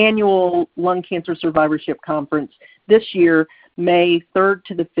annual Lung Cancer Survivorship Conference this year, May 3rd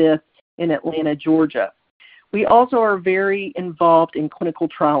to the 5th in Atlanta, Georgia. We also are very involved in clinical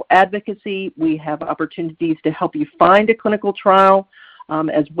trial advocacy. We have opportunities to help you find a clinical trial,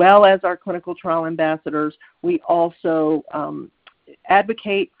 as well as our clinical trial ambassadors. We also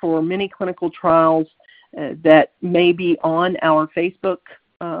advocate for many clinical trials that may be on our Facebook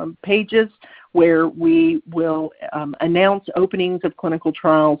pages, where we will announce openings of clinical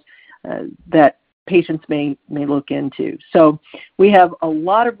trials that patients may look into. So we have a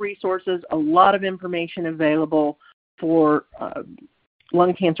lot of resources, a lot of information available for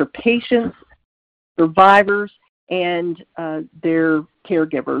lung cancer patients, survivors, and their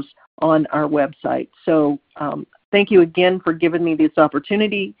caregivers on our website. So thank you again for giving me this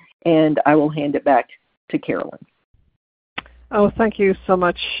opportunity, and I will hand it back to Carolyn. Oh, thank you so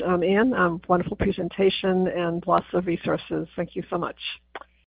much, Anne. Wonderful presentation and lots of resources. Thank you so much.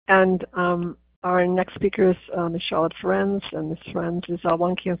 And our next speaker is Ms. Charlotte Ferenz, and Ms. Ferenz is a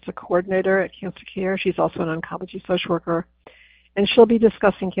lung cancer coordinator at Cancer Care. She's also an oncology social worker, and she'll be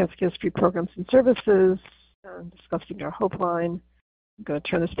discussing Cancer Care's free programs and services, discussing our Hope Line. I'm going to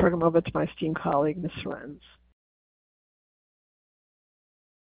turn this program over to my esteemed colleague, Ms. Ferenz.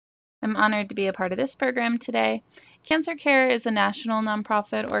 I'm honored to be a part of this program today. Cancer Care is a national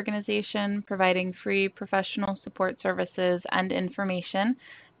nonprofit organization providing free professional support services and information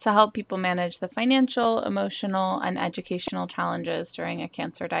to help people manage the financial, emotional, and educational challenges during a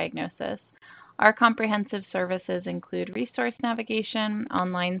cancer diagnosis. Our comprehensive services include resource navigation,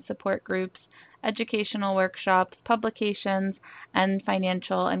 online support groups, educational workshops, publications, and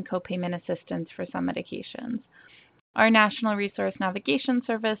financial and copayment assistance for some medications. Our National Resource Navigation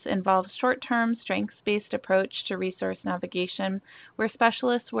Service involves short-term, strengths-based approach to resource navigation, where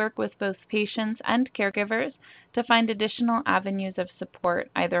specialists work with both patients and caregivers to find additional avenues of support,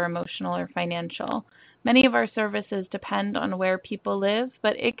 either emotional or financial. Many of our services depend on where people live,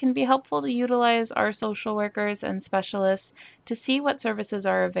 but it can be helpful to utilize our social workers and specialists to see what services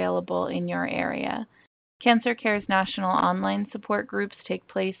are available in your area. Cancer Care's national online support groups take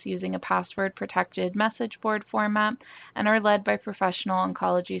place using a password-protected message board format and are led by professional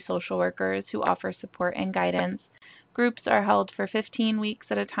oncology social workers who offer support and guidance. Groups are held for 15 weeks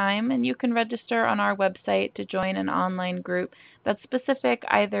at a time, and you can register on our website to join an online group that's specific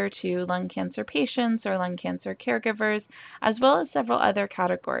either to lung cancer patients or lung cancer caregivers, as well as several other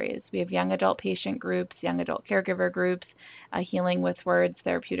categories. We have young adult patient groups, young adult caregiver groups, a Healing with Words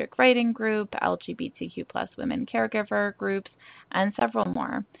therapeutic writing group, LGBTQ+ women caregiver groups, and several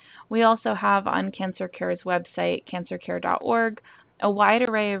more. We also have on Cancer Care's website, cancercare.org, a wide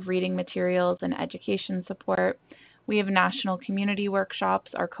array of reading materials and education support. We have national community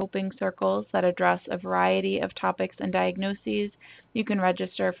workshops, our coping circles, that address a variety of topics and diagnoses. You can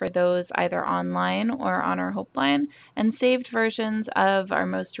register for those either online or on our Hope Line, and saved versions of our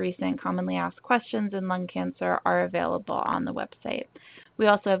most recent commonly asked questions in lung cancer are available on the website. We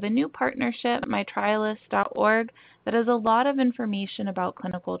also have a new partnership, mytrialist.org, that has a lot of information about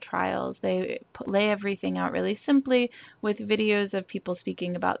clinical trials. They lay everything out really simply with videos of people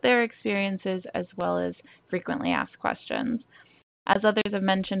speaking about their experiences as well as frequently asked questions. As others have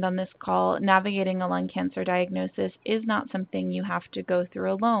mentioned on this call, navigating a lung cancer diagnosis is not something you have to go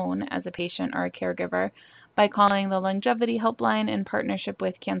through alone as a patient or a caregiver. By calling the Longevity Helpline in partnership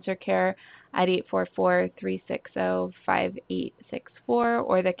with Cancer Care at 844-360-5864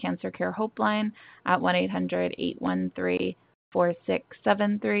 or the Cancer Care Hope Line at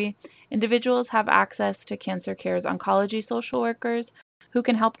 1-800-813-4673, individuals have access to Cancer Care's oncology social workers who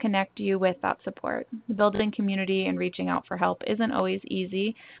can help connect you with that support. Building community and reaching out for help isn't always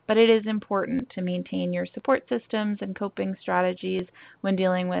easy, but it is important to maintain your support systems and coping strategies when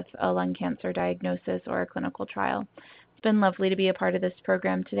dealing with a lung cancer diagnosis or a clinical trial. It's been lovely to be a part of this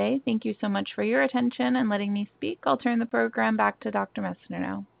program today. Thank you so much for your attention and letting me speak. I'll turn the program back to Dr. Messner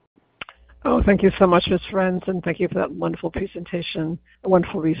now. Oh, thank you so much, Ms. Ferenz, and thank you for that wonderful presentation,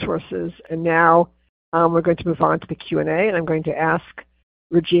 wonderful resources. And now we're going to move on to the Q&A, and I'm going to ask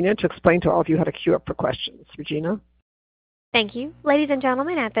Regina to explain to all of you how to queue up for questions. Regina? Thank you. Ladies and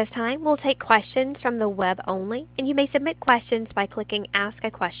gentlemen, at this time, we'll take questions from the web only, and you may submit questions by clicking Ask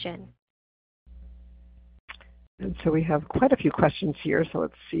a Question. And so we have quite a few questions here, so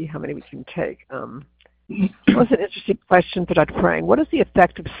let's see how many we can take. That was an interesting question for Dr. Prang. What is the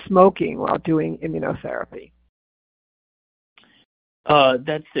effect of smoking while doing immunotherapy?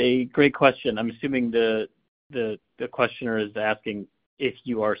 That's a great question. I'm assuming the questioner is asking if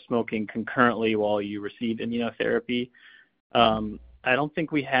you are smoking concurrently while you receive immunotherapy. I don't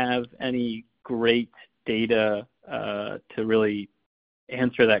think we have any great data to really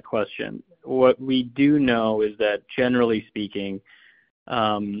answer that question. What we do know is that, generally speaking,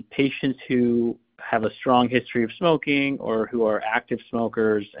 patients who have a strong history of smoking or who are active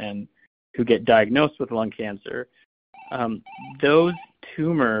smokers and who get diagnosed with lung cancer, those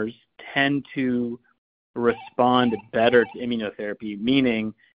tumors tend to respond better to immunotherapy,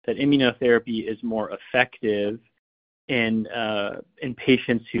 meaning that immunotherapy is more effective in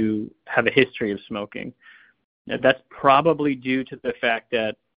patients who have a history of smoking. Now, that's probably due to the fact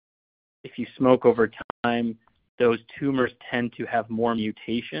that if you smoke over time, those tumors tend to have more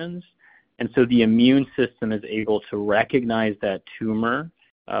mutations, and so the immune system is able to recognize that tumor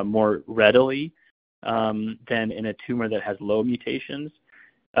more readily than in a tumor that has low mutations.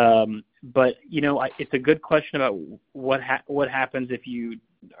 But it's a good question about what happens if you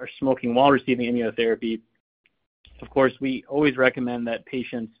are smoking while receiving immunotherapy. Of course, we always recommend that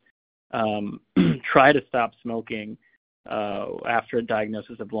patients try to stop smoking after a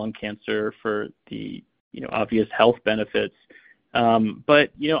diagnosis of lung cancer for the obvious health benefits.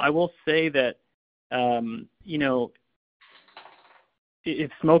 But I will say that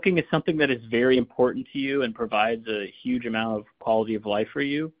if smoking is something that is very important to you and provides a huge amount of quality of life for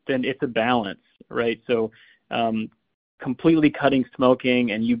you, then it's a balance, right? So completely cutting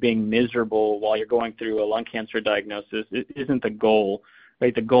smoking and you being miserable while you're going through a lung cancer diagnosis isn't the goal,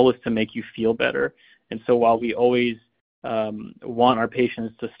 right? The goal is to make you feel better. And so while we always want our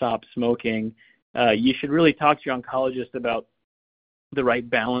patients to stop smoking, you should really talk to your oncologist about the right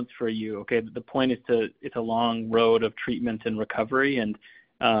balance for you. Okay, the point is it's a long road of treatment and recovery, and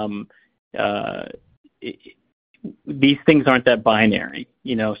these things aren't that binary,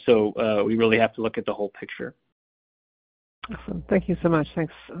 so we really have to look at the whole picture. Awesome. Thank you so much.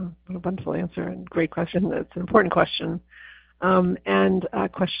 Thanks. What a wonderful answer and great question. It's an important question. And a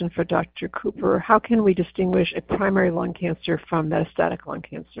question for Dr. Cooper. How can we distinguish a primary lung cancer from metastatic lung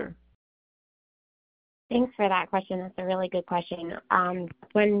cancer? Thanks for that question. That's a really good question.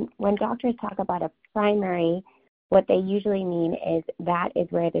 When doctors talk about a primary, what they usually mean is that is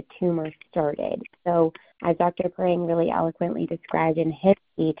where the tumor started. So as Dr. Perrin really eloquently described in his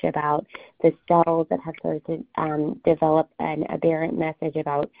speech about the cells that have started to develop an aberrant message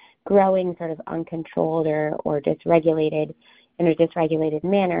about growing sort of uncontrolled or dysregulated in a dysregulated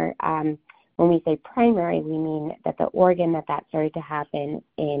manner, when we say primary, we mean that the organ that started to happen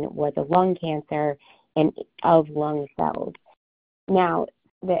in was a lung cancer and of lung cells. Now,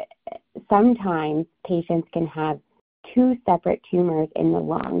 sometimes patients can have two separate tumors in the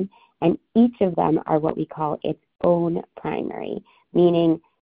lung, and each of them are what we call its own primary, meaning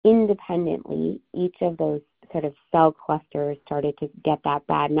independently, each of those sort of cell clusters started to get that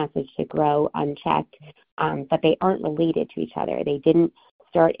bad message to grow unchecked, but they aren't related to each other. They didn't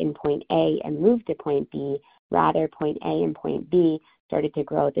start in point A and move to point B. Rather, point A and point B started to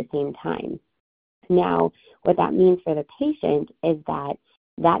grow at the same time. Now, what that means for the patient is that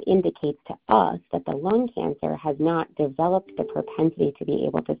indicates to us that the lung cancer has not developed the propensity to be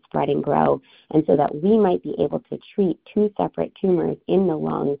able to spread and grow, and so that we might be able to treat two separate tumors in the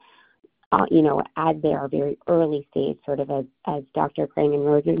lung, as they are very early stage, sort of as Dr. Krang and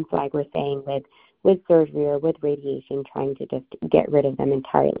Rosenzweig were saying, with surgery or with radiation, trying to just get rid of them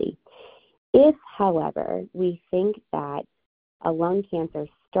entirely. If, however, we think that a lung cancer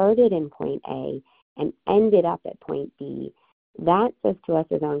started in point A and ended up at point B, that says to us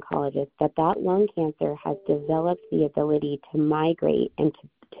as oncologists that lung cancer has developed the ability to migrate and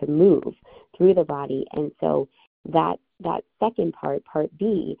to move through the body. And so that second part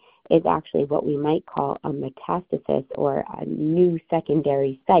B, is actually what we might call a metastasis or a new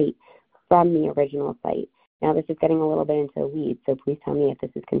secondary site from the original site. Now, this is getting a little bit into the weeds, so please tell me if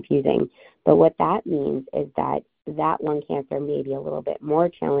this is confusing. But what that means is that lung cancer may be a little bit more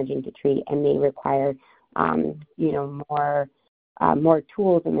challenging to treat and may require, more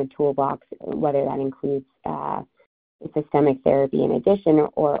tools in the toolbox, whether that includes systemic therapy in addition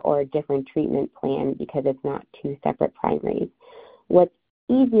or a different treatment plan because it's not two separate primaries. What's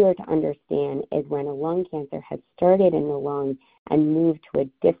easier to understand is when a lung cancer has started in the lung and moved to a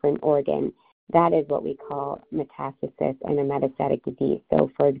different organ. That is what we call metastasis and a metastatic disease.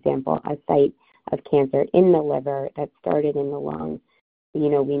 So, for example, a site of cancer in the liver that started in the lung, we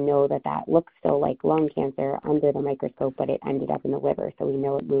know that looks still like lung cancer under the microscope, but it ended up in the liver, so we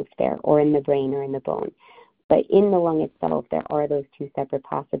know it moved there, or in the brain or in the bone. But in the lung itself, there are those two separate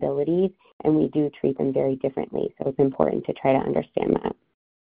possibilities, and we do treat them very differently. So it's important to try to understand that.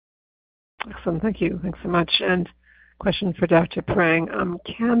 Excellent. Thank you. Thanks so much. And question for Dr. Prang.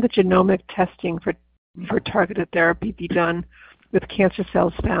 Can the genomic testing for targeted therapy be done with cancer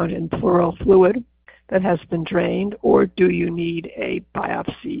cells found in pleural fluid that has been drained, or do you need a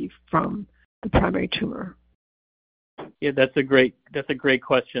biopsy from the primary tumor? Yeah, that's a great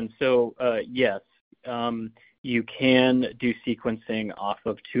question. So yes, you can do sequencing off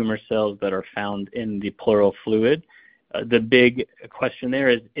of tumor cells that are found in the pleural fluid. The big question there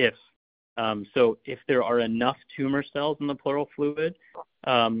is if. So if there are enough tumor cells in the pleural fluid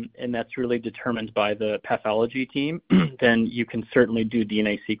and that's really determined by the pathology team, then you can certainly do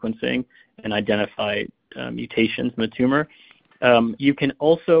DNA sequencing and identify mutations in the tumor. You can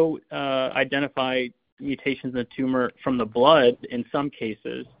also identify mutations in the tumor from the blood in some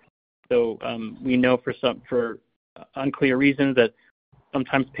cases. So we know for unclear reasons that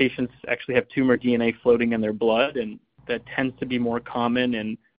sometimes patients actually have tumor DNA floating in their blood, and that tends to be more common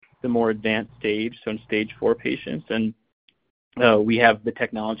in the more advanced stage, so in stage 4 patients. And we have the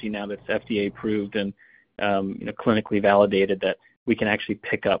technology now that's FDA approved and clinically validated that we can actually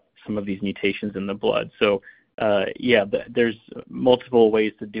pick up some of these mutations in the blood. So there's multiple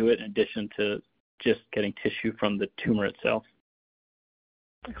ways to do it in addition to just getting tissue from the tumor itself.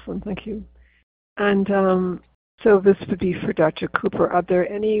 Excellent, thank you. And so this would be for Dr. Cooper. Are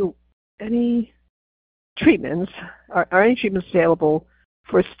there any treatments? Are any treatments available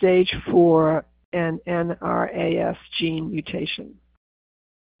for stage 4 and NRAS gene mutation?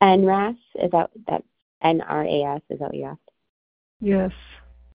 NRAS, is that NRAS, is that what you asked? Yes.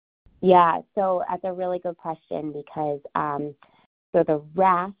 Yeah, so that's a really good question because so the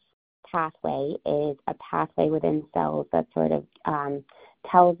RAS pathway is a pathway within cells that sort of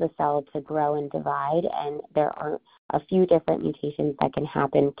tells the cell to grow and divide, and there are a few different mutations that can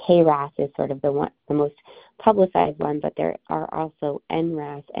happen. KRAS is sort of the most publicized one, but there are also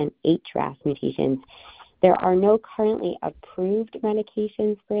NRAS and HRAS mutations. There are no currently approved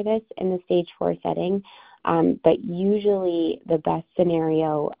medications for this in the stage 4 setting, but usually the best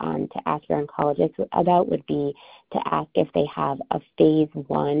scenario to ask your oncologist about would be to ask if they have a phase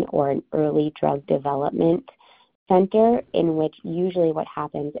 1 or an early drug development center, in which usually what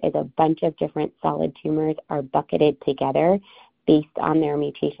happens is a bunch of different solid tumors are bucketed together based on their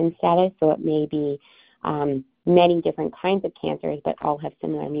mutation status. So it may be many different kinds of cancers, but all have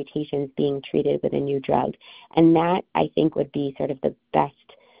similar mutations being treated with a new drug. And that, I think, would be sort of the best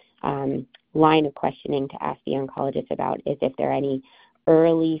line of questioning to ask the oncologist about, is if there are any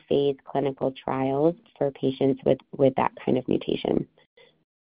early phase clinical trials for patients with that kind of mutation.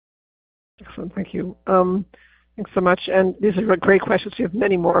 Excellent, thank you. Thanks so much. And these are great questions. We have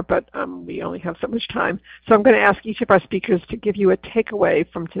many more, but we only have so much time. So I'm going to ask each of our speakers to give you a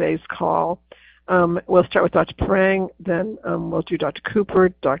takeaway from today's call. We'll start with Dr. Perang, then we'll do Dr. Cooper,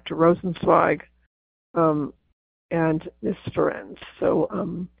 Dr. Rosenzweig, and Ms. Ferenc.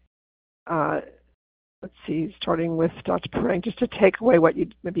 So let's see, starting with Dr. Perang, just to take away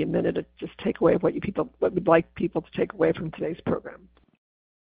maybe a minute to just take away what we'd like people to take away from today's program.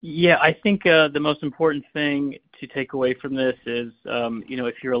 Yeah, I think the most important thing to take away from this is,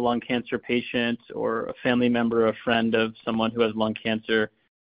 if you're a lung cancer patient or a family member or a friend of someone who has lung cancer,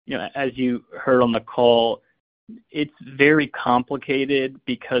 as you heard on the call, it's very complicated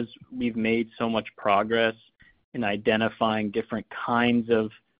because we've made so much progress in identifying different kinds of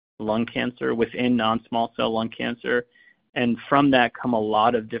lung cancer within non-small cell lung cancer. And from that come a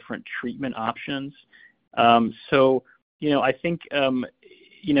lot of different treatment options. I think,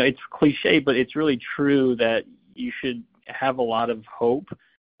 it's cliche, but it's really true that you should have a lot of hope.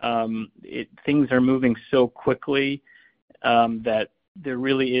 Things are moving so quickly that there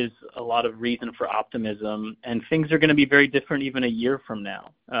really is a lot of reason for optimism, and things are going to be very different even a year from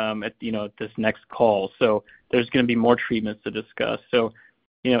now at this next call. So there's going to be more treatments to discuss. So,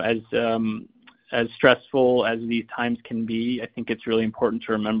 as stressful as these times can be, I think it's really important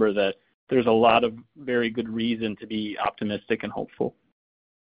to remember that there's a lot of very good reason to be optimistic and hopeful.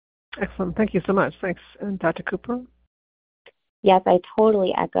 Excellent. Thank you so much. Thanks. And Dr. Cooper? Yes, I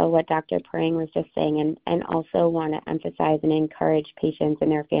totally echo what Dr. Perang was just saying, and also want to emphasize and encourage patients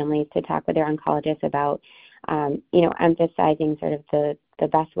and their families to talk with their oncologist about, emphasizing sort of the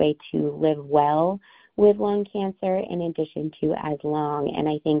best way to live well with lung cancer in addition to as long. And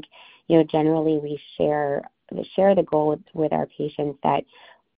I think, generally we share the goal with our patients that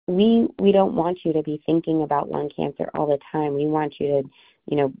we don't want you to be thinking about lung cancer all the time. We want you to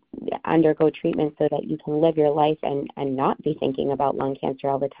undergo treatment so that you can live your life and not be thinking about lung cancer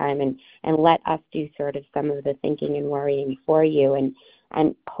all the time, and let us do sort of some of the thinking and worrying for you.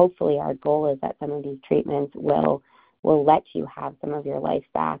 And hopefully our goal is that some of these treatments will let you have some of your life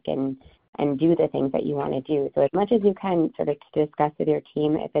back and do the things that you want to do. So as much as you can sort of discuss with your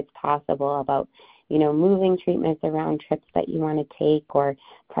team, if it's possible, about moving treatments around trips that you want to take, or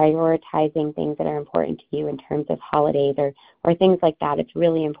prioritizing things that are important to you in terms of holidays or things like that. It's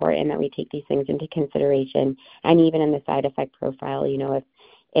really important that we take these things into consideration. And even in the side effect profile,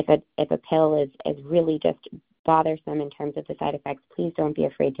 if a pill is really just bothersome in terms of the side effects, please don't be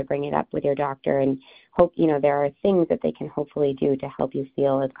afraid to bring it up with your doctor, and hope, there are things that they can hopefully do to help you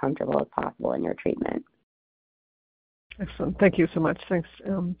feel as comfortable as possible in your treatment. Excellent. Thank you so much. Thanks.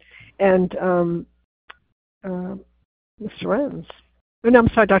 And Mr. Renz. Oh, no, I'm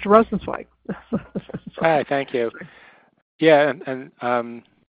sorry, Dr. Rosenzweig. Hi, thank you. Yeah, and I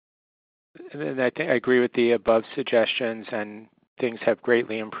think I agree with the above suggestions, and things have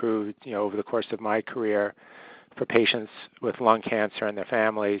greatly improved, over the course of my career for patients with lung cancer and their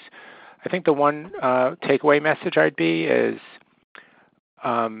families. I think the one takeaway message I'd be is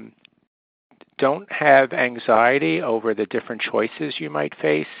don't have anxiety over the different choices you might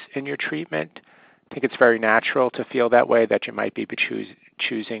face in your treatment. I think it's very natural to feel that way, that you might be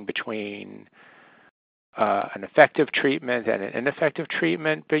choosing between an effective treatment and an ineffective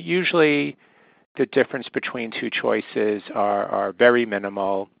treatment, but usually the difference between two choices are very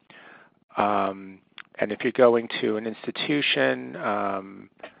minimal. And if you're going to an institution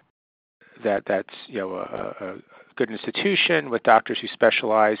that's a good institution with doctors who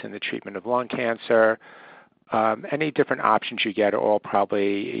specialize in the treatment of lung cancer, any different options you get are all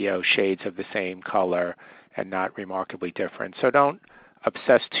probably shades of the same color and not remarkably different. So don't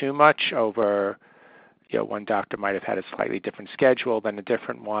obsess too much over one doctor might have had a slightly different schedule than a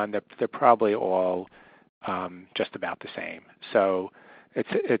different one. They're probably all just about the same. So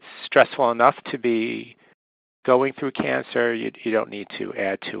it's stressful enough to be going through cancer. You don't need to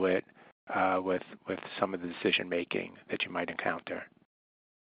add to it with some of the decision making that you might encounter.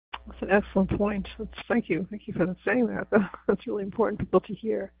 That's an excellent point. Thank you for saying that. That's really important for people to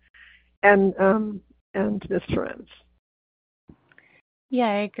hear. And Ms. Ferenc. Yeah,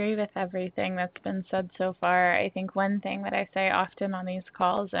 I agree with everything that's been said so far. I think one thing that I say often on these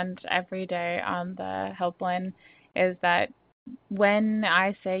calls and every day on the helpline is that when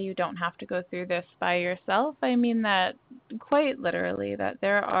I say you don't have to go through this by yourself, I mean that quite literally, that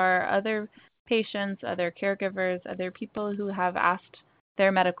there are other patients, other caregivers, other people who have asked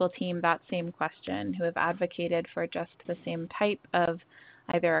their medical team that same question, who have advocated for just the same type of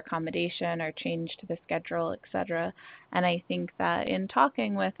either accommodation or change to the schedule, etc. And I think that in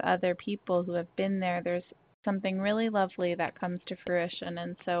talking with other people who have been there, there's something really lovely that comes to fruition.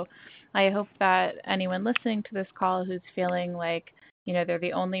 And so I hope that anyone listening to this call who's feeling like, they're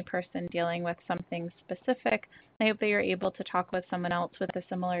the only person dealing with something specific, I hope that you're able to talk with someone else with a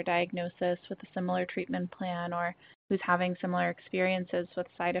similar diagnosis, with a similar treatment plan, or who's having similar experiences with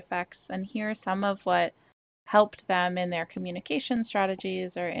side effects, and hear some of what helped them in their communication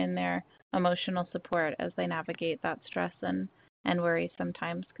strategies or in their emotional support as they navigate that stress and worry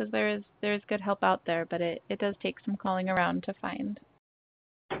sometimes, because there's good help out there, but it does take some calling around to find.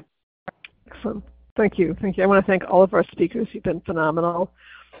 Excellent. Thank you. I want to thank all of our speakers. You've been phenomenal.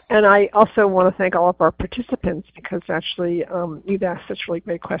 And I also want to thank all of our participants, because actually you've asked such really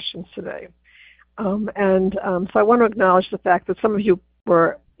great questions today. So I want to acknowledge the fact that some of you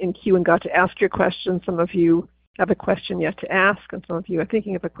were in queue and got to ask your question. Some of you have a question yet to ask, and some of you are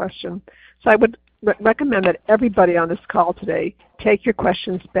thinking of a question. So I would recommend that everybody on this call today take your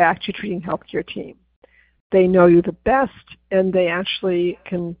questions back to your treating healthcare team. They know you the best, and they actually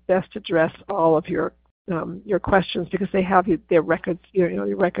can best address all of your questions, because they have their records,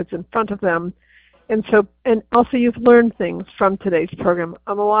 your records in front of them. And also you've learned things from today's program,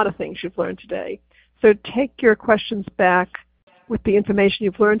 a lot of things you've learned today. So take your questions back with the information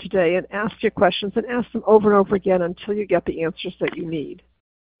you've learned today and ask your questions, and ask them over and over again until you get the answers that you need.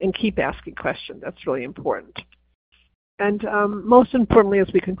 And keep asking questions. That's really important. And most importantly, as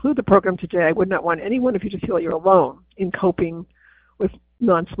we conclude the program today, I would not want any one of you to feel you're alone in coping with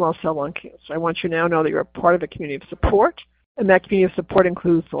non-small cell lung cancer. I want you to now know that you're a part of a community of support, and that community of support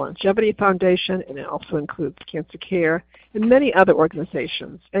includes the Longevity Foundation, and it also includes Cancer Care and many other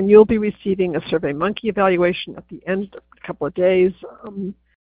organizations. And you'll be receiving a SurveyMonkey evaluation at the end of a couple of days,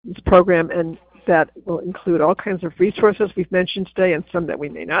 this program, and that will include all kinds of resources we've mentioned today, and some that we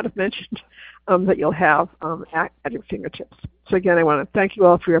may not have mentioned, that you'll have at your fingertips. So again, I want to thank you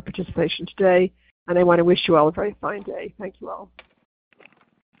all for your participation today, and I want to wish you all a very fine day. Thank you all.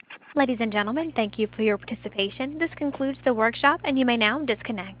 Ladies and gentlemen, thank you for your participation. This concludes the workshop, and you may now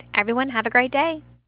disconnect. Everyone, have a great day.